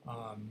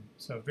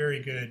 So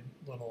very good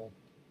little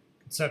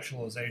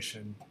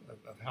conceptualization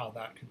of how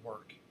that could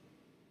work.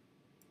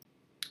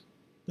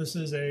 This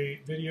is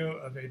a video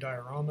of a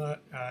diorama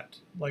at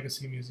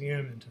Legacy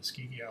Museum in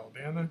Tuskegee,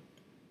 Alabama.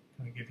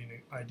 Kind of give you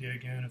an idea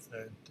again of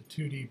the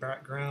 2D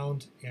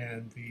background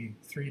and the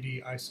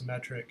 3D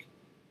isometric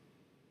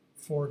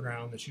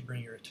foreground that you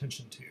bring your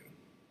attention to.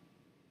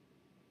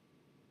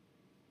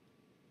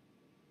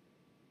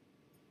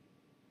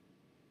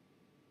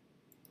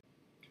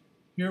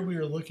 Here we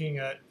are looking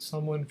at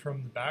someone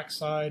from the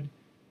backside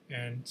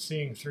and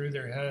seeing through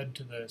their head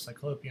to the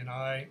Cyclopean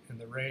eye and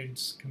the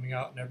rays coming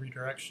out in every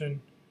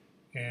direction.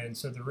 And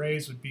so the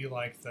rays would be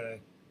like the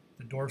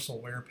dorsal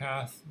wear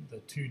path, the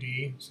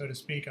 2D, so to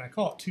speak. And I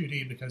call it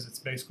 2D because it's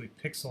basically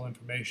pixel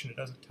information. It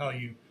doesn't tell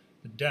you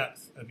the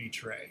depth of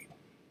each ray.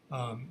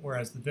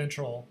 Whereas the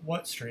ventral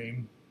what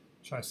stream,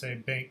 should I say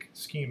bank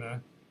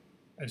schema,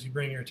 as you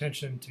bring your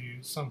attention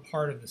to some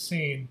part of the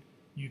scene,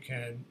 you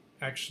can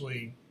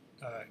actually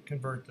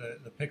convert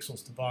the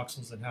pixels to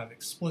voxels and have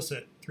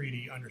explicit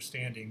 3D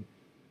understanding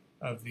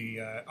of the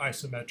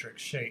isometric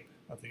shape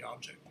of the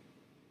object.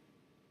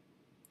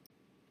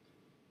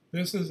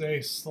 This is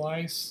a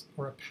slice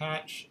or a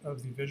patch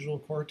of the visual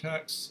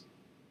cortex,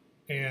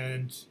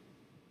 and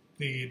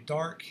the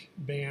dark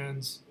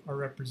bands are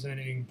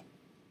representing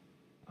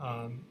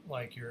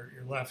like your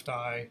left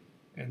eye,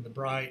 and the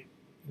bright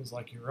is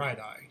like your right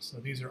eye. So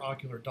these are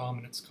ocular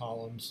dominance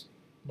columns,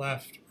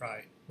 left,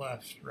 right,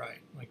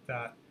 like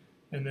that.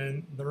 And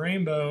then the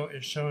rainbow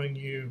is showing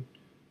you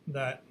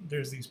that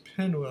there's these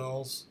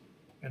pinwheels,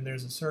 and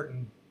there's a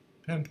certain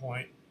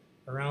pinpoint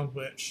around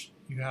which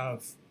you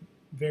have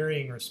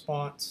varying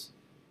response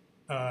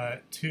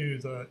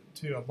to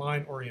a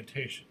line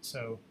orientation.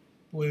 So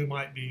blue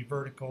might be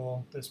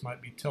vertical, this might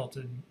be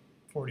tilted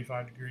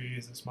 45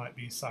 degrees, this might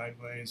be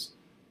sideways,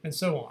 and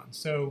so on.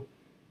 So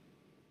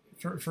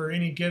for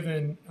any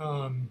given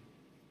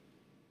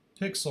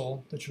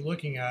pixel that you're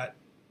looking at,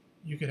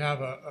 you could have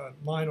a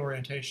line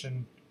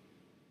orientation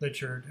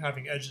that you're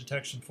having edge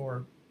detection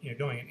for,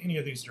 going in any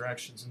of these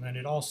directions. And then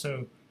it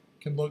also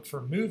can look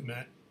for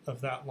movement of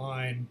that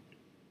line.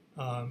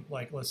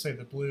 Like let's say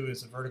the blue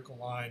is a vertical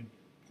line.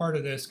 Part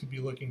of this could be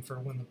looking for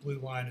when the blue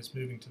line is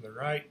moving to the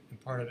right, and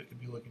part of it could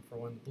be looking for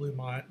when the blue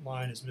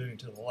line is moving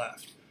to the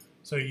left.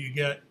 So you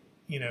get,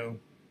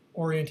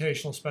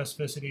 orientational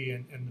specificity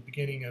in the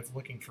beginning of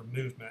looking for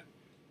movement.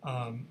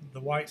 The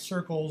white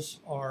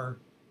circles are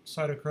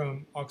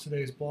cytochrome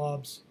oxidase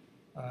blobs.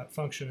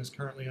 Function is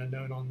currently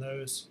unknown on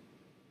those,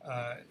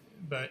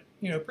 but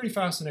pretty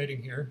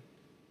fascinating here.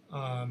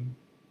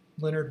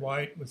 Leonard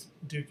White with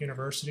Duke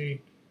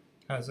University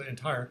has an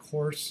entire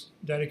course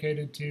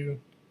dedicated to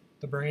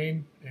the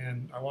brain,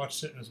 and I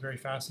watched it and it was very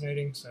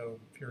fascinating. So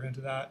if you're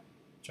into that,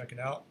 check it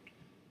out.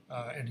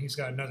 And he's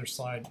got another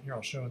slide here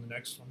I'll show in the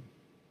next one.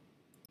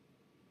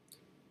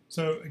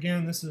 So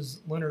again, this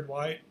is Leonard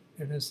White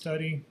in his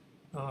study,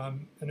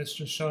 and it's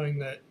just showing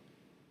that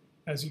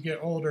as you get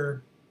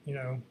older,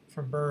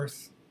 from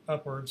birth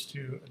upwards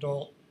to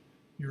adult,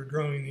 you're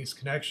growing these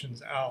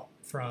connections out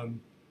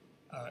from,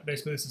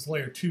 basically this is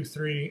layer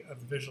 2-3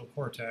 of the visual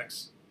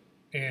cortex.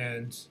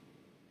 And,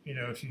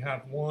 if you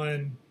have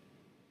one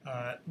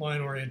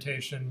line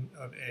orientation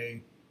of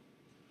a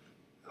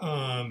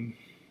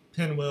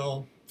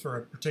pinwheel for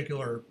a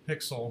particular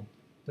pixel,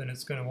 then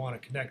it's going to want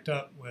to connect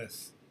up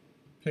with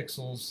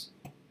pixels,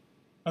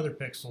 other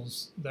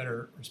pixels that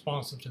are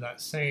responsive to that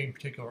same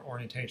particular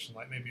orientation.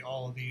 Like maybe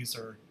all of these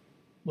are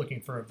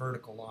looking for a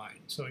vertical line.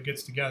 So it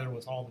gets together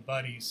with all the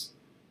buddies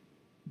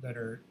that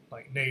are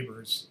like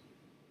neighbors.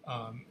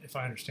 If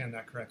I understand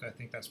that correctly, I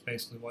think that's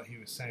basically what he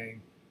was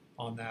saying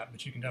on that.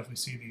 But you can definitely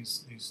see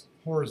these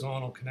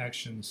horizontal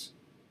connections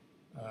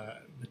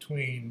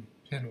between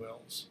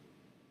pinwheels.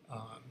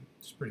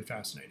 It's pretty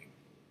fascinating.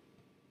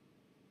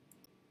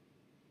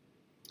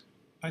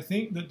 I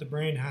think that the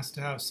brain has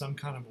to have some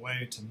kind of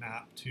way to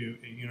map to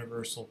a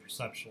universal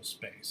perceptual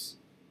space.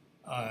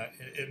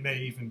 It may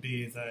even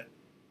be that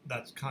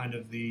that's kind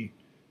of the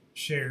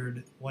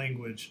shared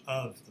language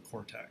of the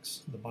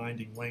cortex, the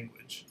binding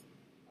language,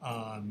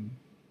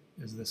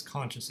 is this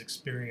conscious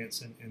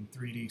experience in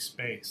 3D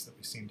space that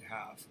we seem to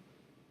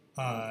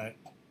have.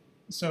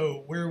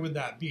 So where would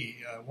that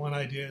be? One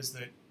idea is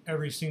that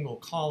every single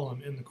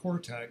column in the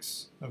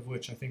cortex, of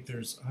which I think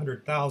there's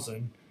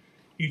 100,000,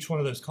 each one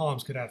of those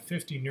columns could have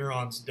 50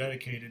 neurons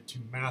dedicated to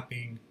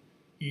mapping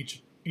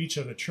each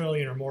of a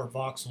trillion or more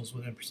voxels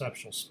within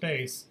perceptual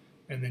space,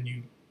 and then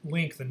you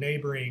link the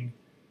neighboring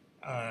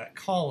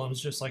columns,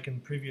 just like in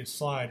the previous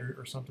slide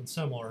or something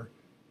similar,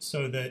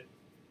 so that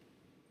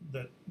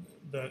the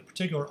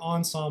particular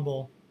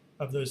ensemble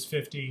of those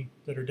 50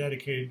 that are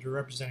dedicated to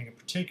representing a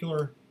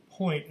particular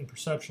point in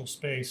perceptual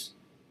space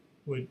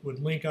would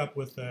link up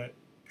with the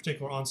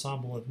particular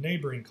ensemble of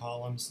neighboring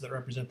columns that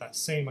represent that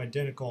same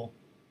identical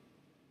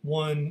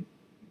one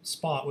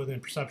spot within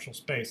perceptual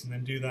space, and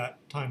then do that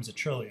times a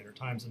trillion or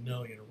times a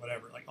million or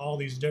whatever. Like all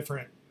these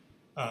different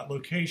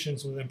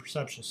locations within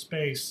perceptual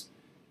space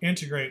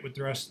integrate with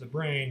the rest of the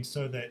brain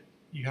so that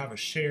you have a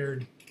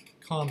shared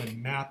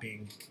common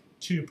mapping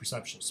to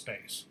perceptual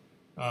space.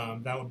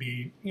 That would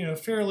be,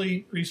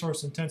 fairly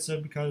resource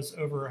intensive, because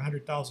over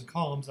 100,000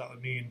 columns, that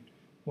would mean,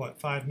 what,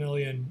 5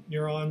 million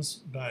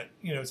neurons? But,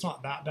 it's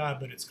not that bad,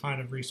 but it's kind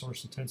of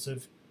resource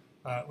intensive.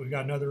 We've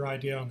got another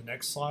idea on the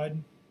next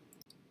slide.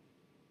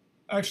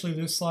 Actually,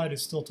 this slide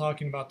is still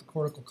talking about the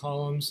cortical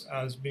columns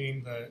as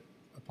being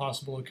a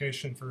possible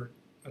location for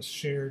a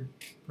shared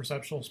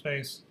perceptual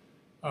space.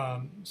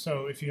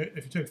 So if you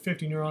took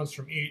 50 neurons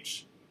from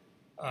each,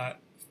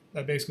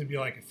 that'd basically be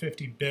like a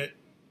 50-bit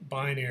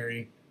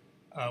binary,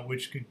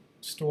 which could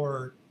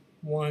store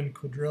 1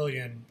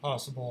 quadrillion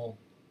possible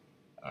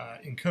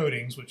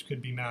encodings, which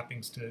could be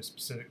mappings to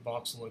specific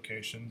voxel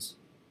locations,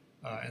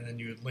 and then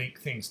you would link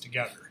things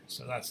together.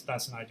 So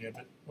that's an idea.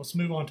 But let's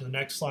move on to the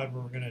next slide,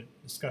 where we're going to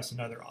discuss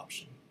another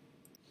option.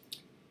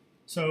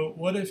 So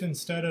what if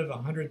instead of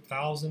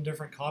 100,000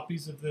 different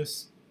copies of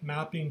this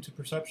mapping to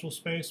perceptual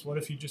space, what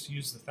if you just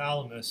use the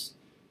thalamus,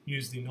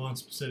 use the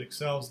non-specific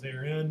cells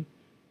therein,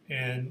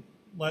 and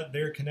let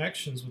their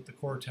connections with the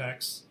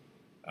cortex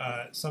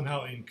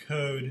somehow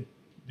encode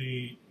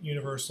the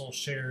universal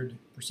shared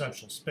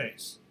perceptual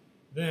space?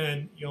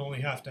 Then you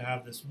only have to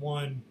have this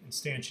one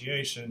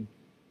instantiation,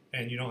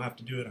 and you don't have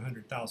to do it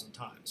 100,000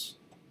 times.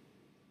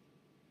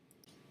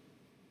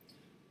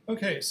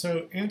 Okay,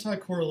 so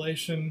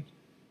anti-correlation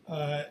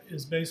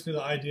is basically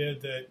the idea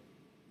that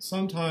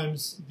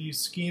sometimes these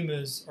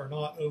schemas are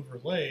not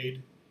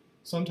overlaid.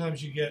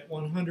 Sometimes you get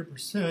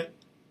 100%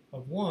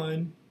 of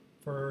one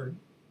for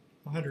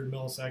 100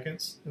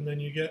 milliseconds, and then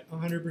you get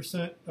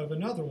 100% of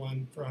another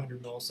one for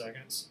 100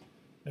 milliseconds,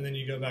 and then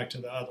you go back to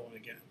the other one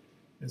again.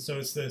 And so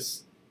it's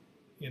this,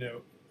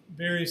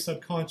 very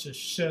subconscious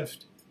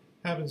shift,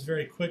 happens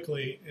very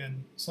quickly,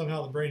 and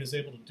somehow the brain is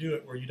able to do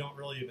it where you don't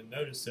really even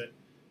notice it.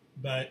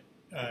 But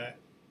I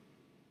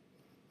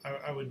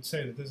would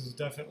say that this is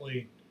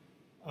definitely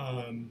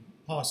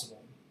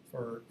possible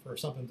for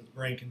something that the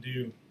brain can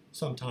do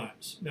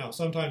sometimes. Now,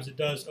 sometimes it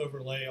does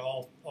overlay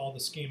all the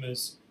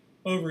schemas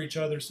over each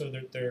other so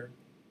that they're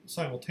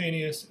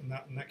simultaneous, and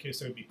in that case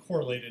they would be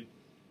correlated.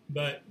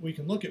 But we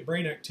can look at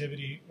brain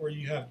activity where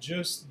you have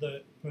just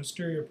the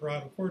posterior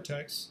parietal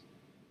cortex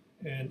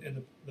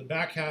and the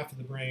back half of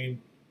the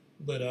brain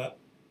lit up,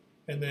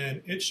 and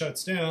then it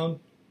shuts down,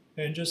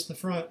 and just the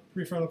front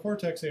prefrontal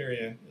cortex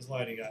area is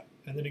lighting up,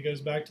 and then it goes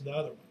back to the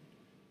other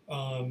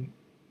one,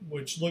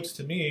 which looks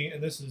to me,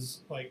 and this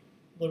is like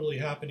literally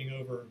happening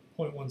over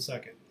 0.1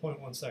 second,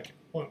 0.1 second,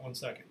 0.1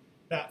 second,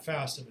 that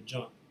fast of a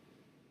jump.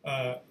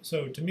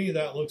 So to me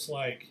that looks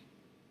like,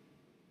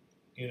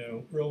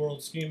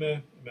 real-world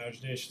schema,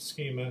 imagination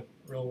schema,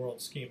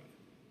 real-world schema.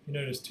 You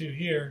notice too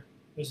here,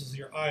 this is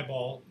your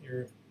eyeball,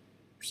 your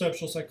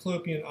perceptual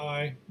cyclopean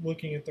eye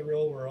looking at the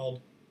real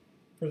world.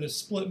 For this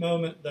split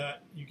moment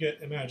that you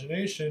get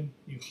imagination,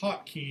 you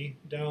hotkey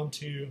down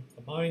to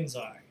the mind's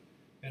eye,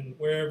 and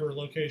wherever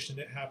location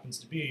it happens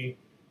to be,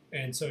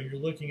 and so you're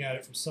looking at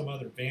it from some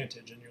other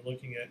vantage, and you're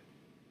looking at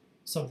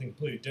something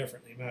completely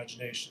different, the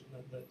imagination,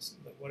 that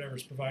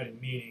whatever's providing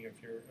meaning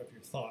of your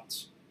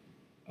thoughts.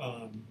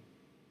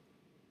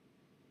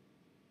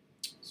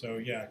 So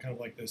yeah, kind of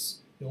like this,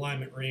 the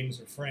alignment rings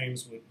or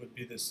frames would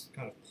be this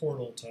kind of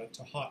portal to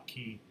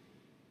hotkey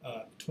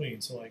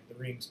between. So like the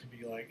rings could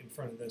be like in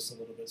front of this a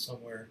little bit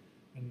somewhere,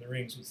 and the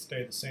rings would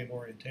stay the same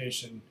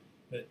orientation,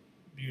 but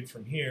viewed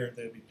from here,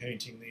 they'd be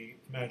painting the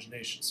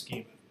imagination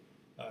schema,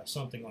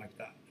 something like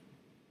that.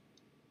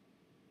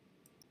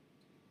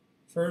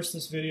 First,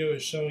 this video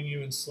is showing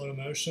you in slow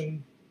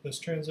motion this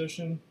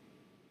transition,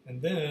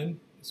 and then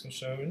it's going to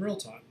show in real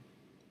time.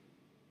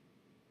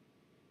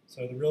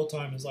 So the real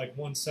time is like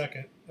 1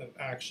 second of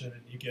action,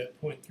 and you get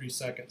 0.3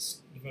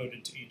 seconds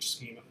devoted to each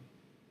schema.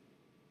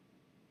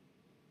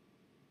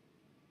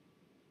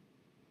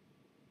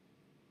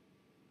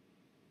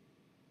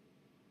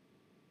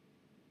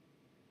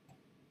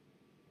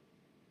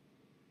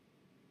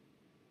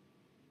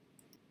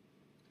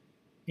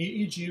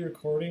 EEG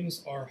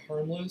recordings are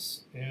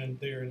harmless and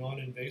they are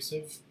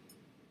non-invasive,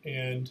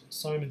 and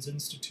Simon's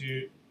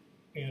Institute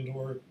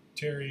and/or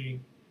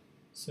Terry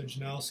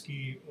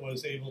Sejnowski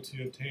was able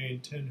to obtain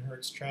 10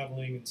 Hz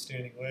traveling and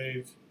standing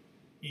wave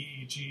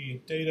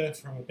EEG data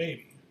from a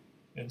baby.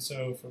 And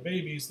so for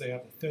babies, they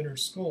have a thinner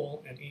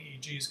skull, and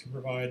EEGs can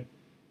provide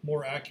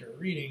more accurate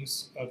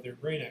readings of their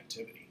brain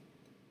activity.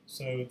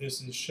 So this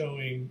is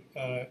showing,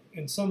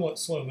 in somewhat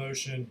slow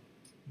motion,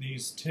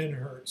 these 10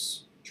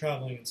 Hz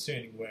traveling and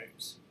standing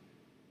waves.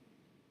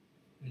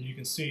 And you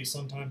can see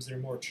sometimes they're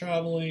more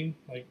traveling,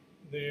 like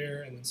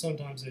there, and then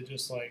sometimes they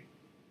just like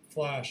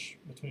flash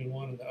between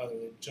one and the other.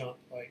 They jump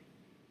like,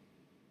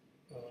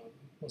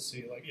 let's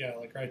see, like, yeah,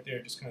 like right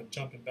there, just kind of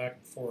jumping back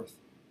and forth.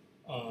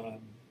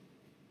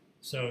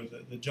 So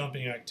the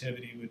jumping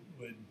activity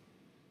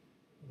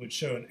would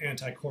show an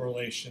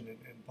anti-correlation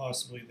and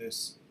possibly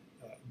this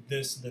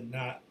then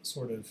that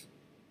sort of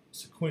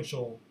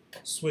sequential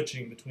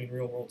switching between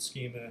real-world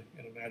schema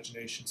and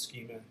imagination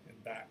schema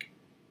and back.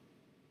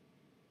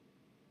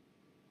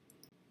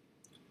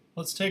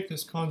 Let's take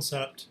this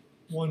concept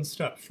one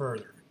step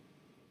further.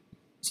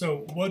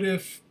 So what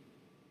if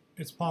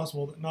it's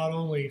possible that not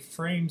only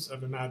frames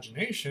of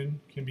imagination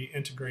can be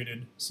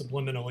integrated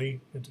subliminally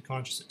into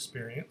conscious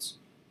experience,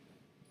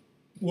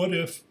 what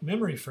if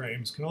memory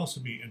frames can also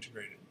be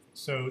integrated?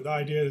 So the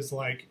idea is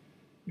like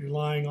you're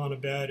lying on a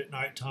bed at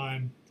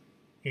nighttime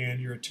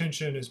and your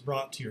attention is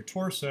brought to your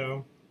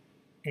torso,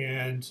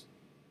 and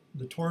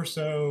the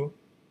torso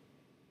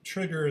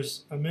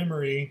triggers a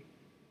memory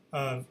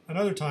of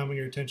another time when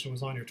your attention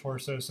was on your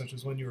torso, such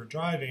as when you were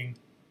driving,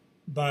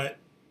 but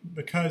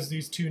because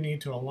these two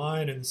need to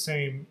align in the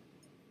same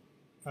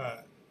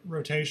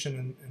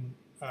rotation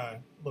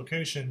and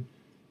location,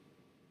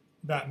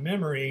 that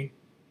memory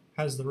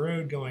has the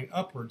road going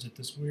upwards at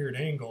this weird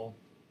angle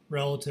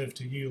relative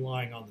to you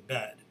lying on the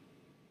bed.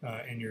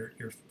 And your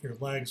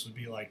legs would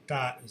be like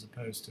that as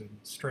opposed to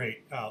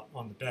straight out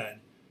on the bed.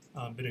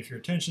 But if your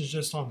attention is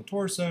just on the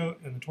torso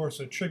and the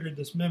torso triggered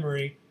this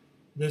memory,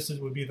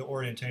 would be the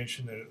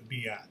orientation that it would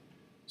be at.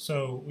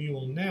 So we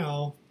will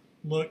now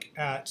look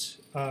at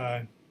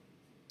a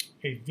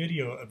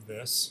video of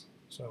this.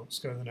 So let's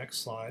go to the next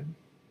slide.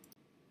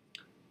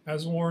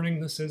 As a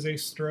warning, this is a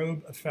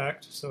strobe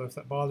effect, so if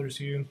that bothers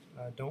you,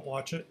 don't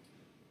watch it.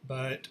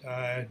 But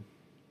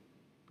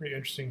pretty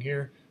interesting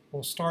here.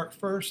 We'll start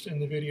first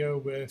in the video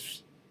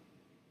with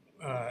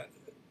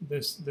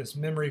this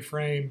memory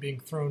frame being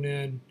thrown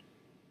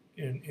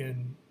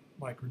in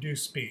like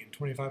reduced speed,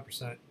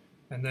 25%,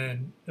 and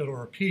then it'll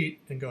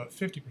repeat and go at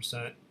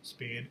 50%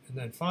 speed, and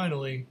then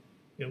finally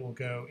it will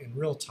go in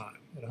real time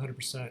at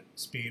 100%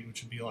 speed,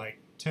 which would be like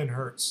 10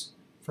 Hertz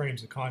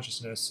frames of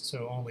consciousness,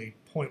 so only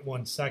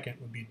 0.1 second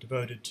would be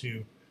devoted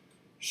to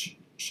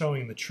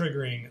showing the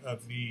triggering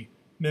of the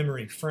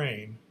memory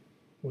frame,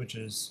 which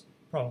is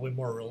probably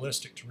more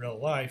realistic to real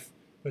life,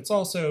 but it's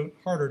also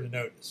harder to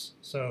notice.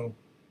 So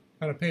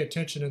kind of pay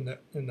attention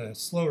in the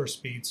slower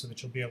speed so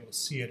that you'll be able to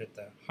see it at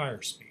the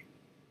higher speed.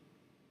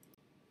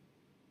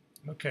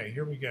 Okay,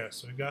 here we go.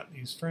 So we've got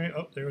these frames.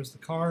 Oh, there was the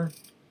car.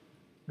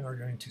 Now we're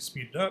going to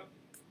speed it up.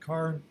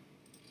 Car,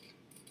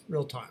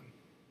 real time.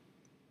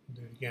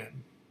 We'll do it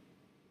again.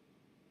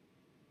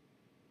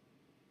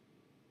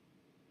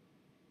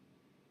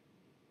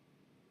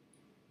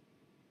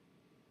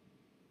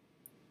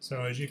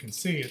 So as you can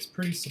see, it's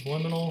pretty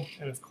subliminal,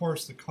 and of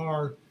course the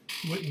car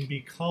wouldn't be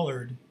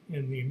colored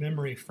in the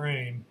memory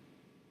frame,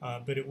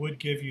 but it would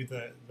give you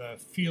the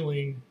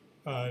feeling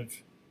of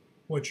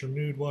what your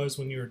mood was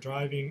when you were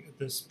driving at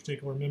this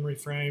particular memory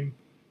frame,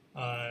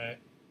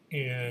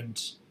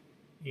 and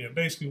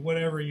basically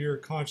whatever your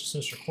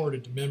consciousness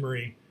recorded to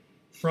memory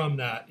from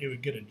that, it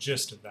would get a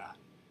gist of that,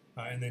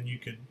 and then you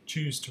could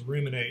choose to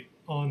ruminate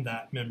on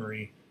that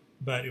memory,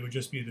 but it would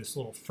just be this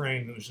little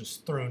frame that was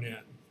just thrown in.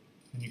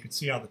 And you can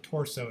see how the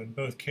torso in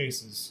both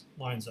cases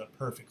lines up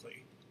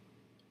perfectly.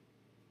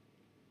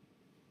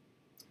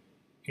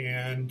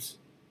 And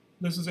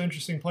this is an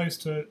interesting place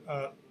to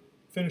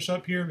finish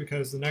up here,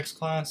 because the next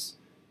class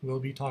we'll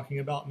be talking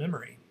about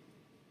memory.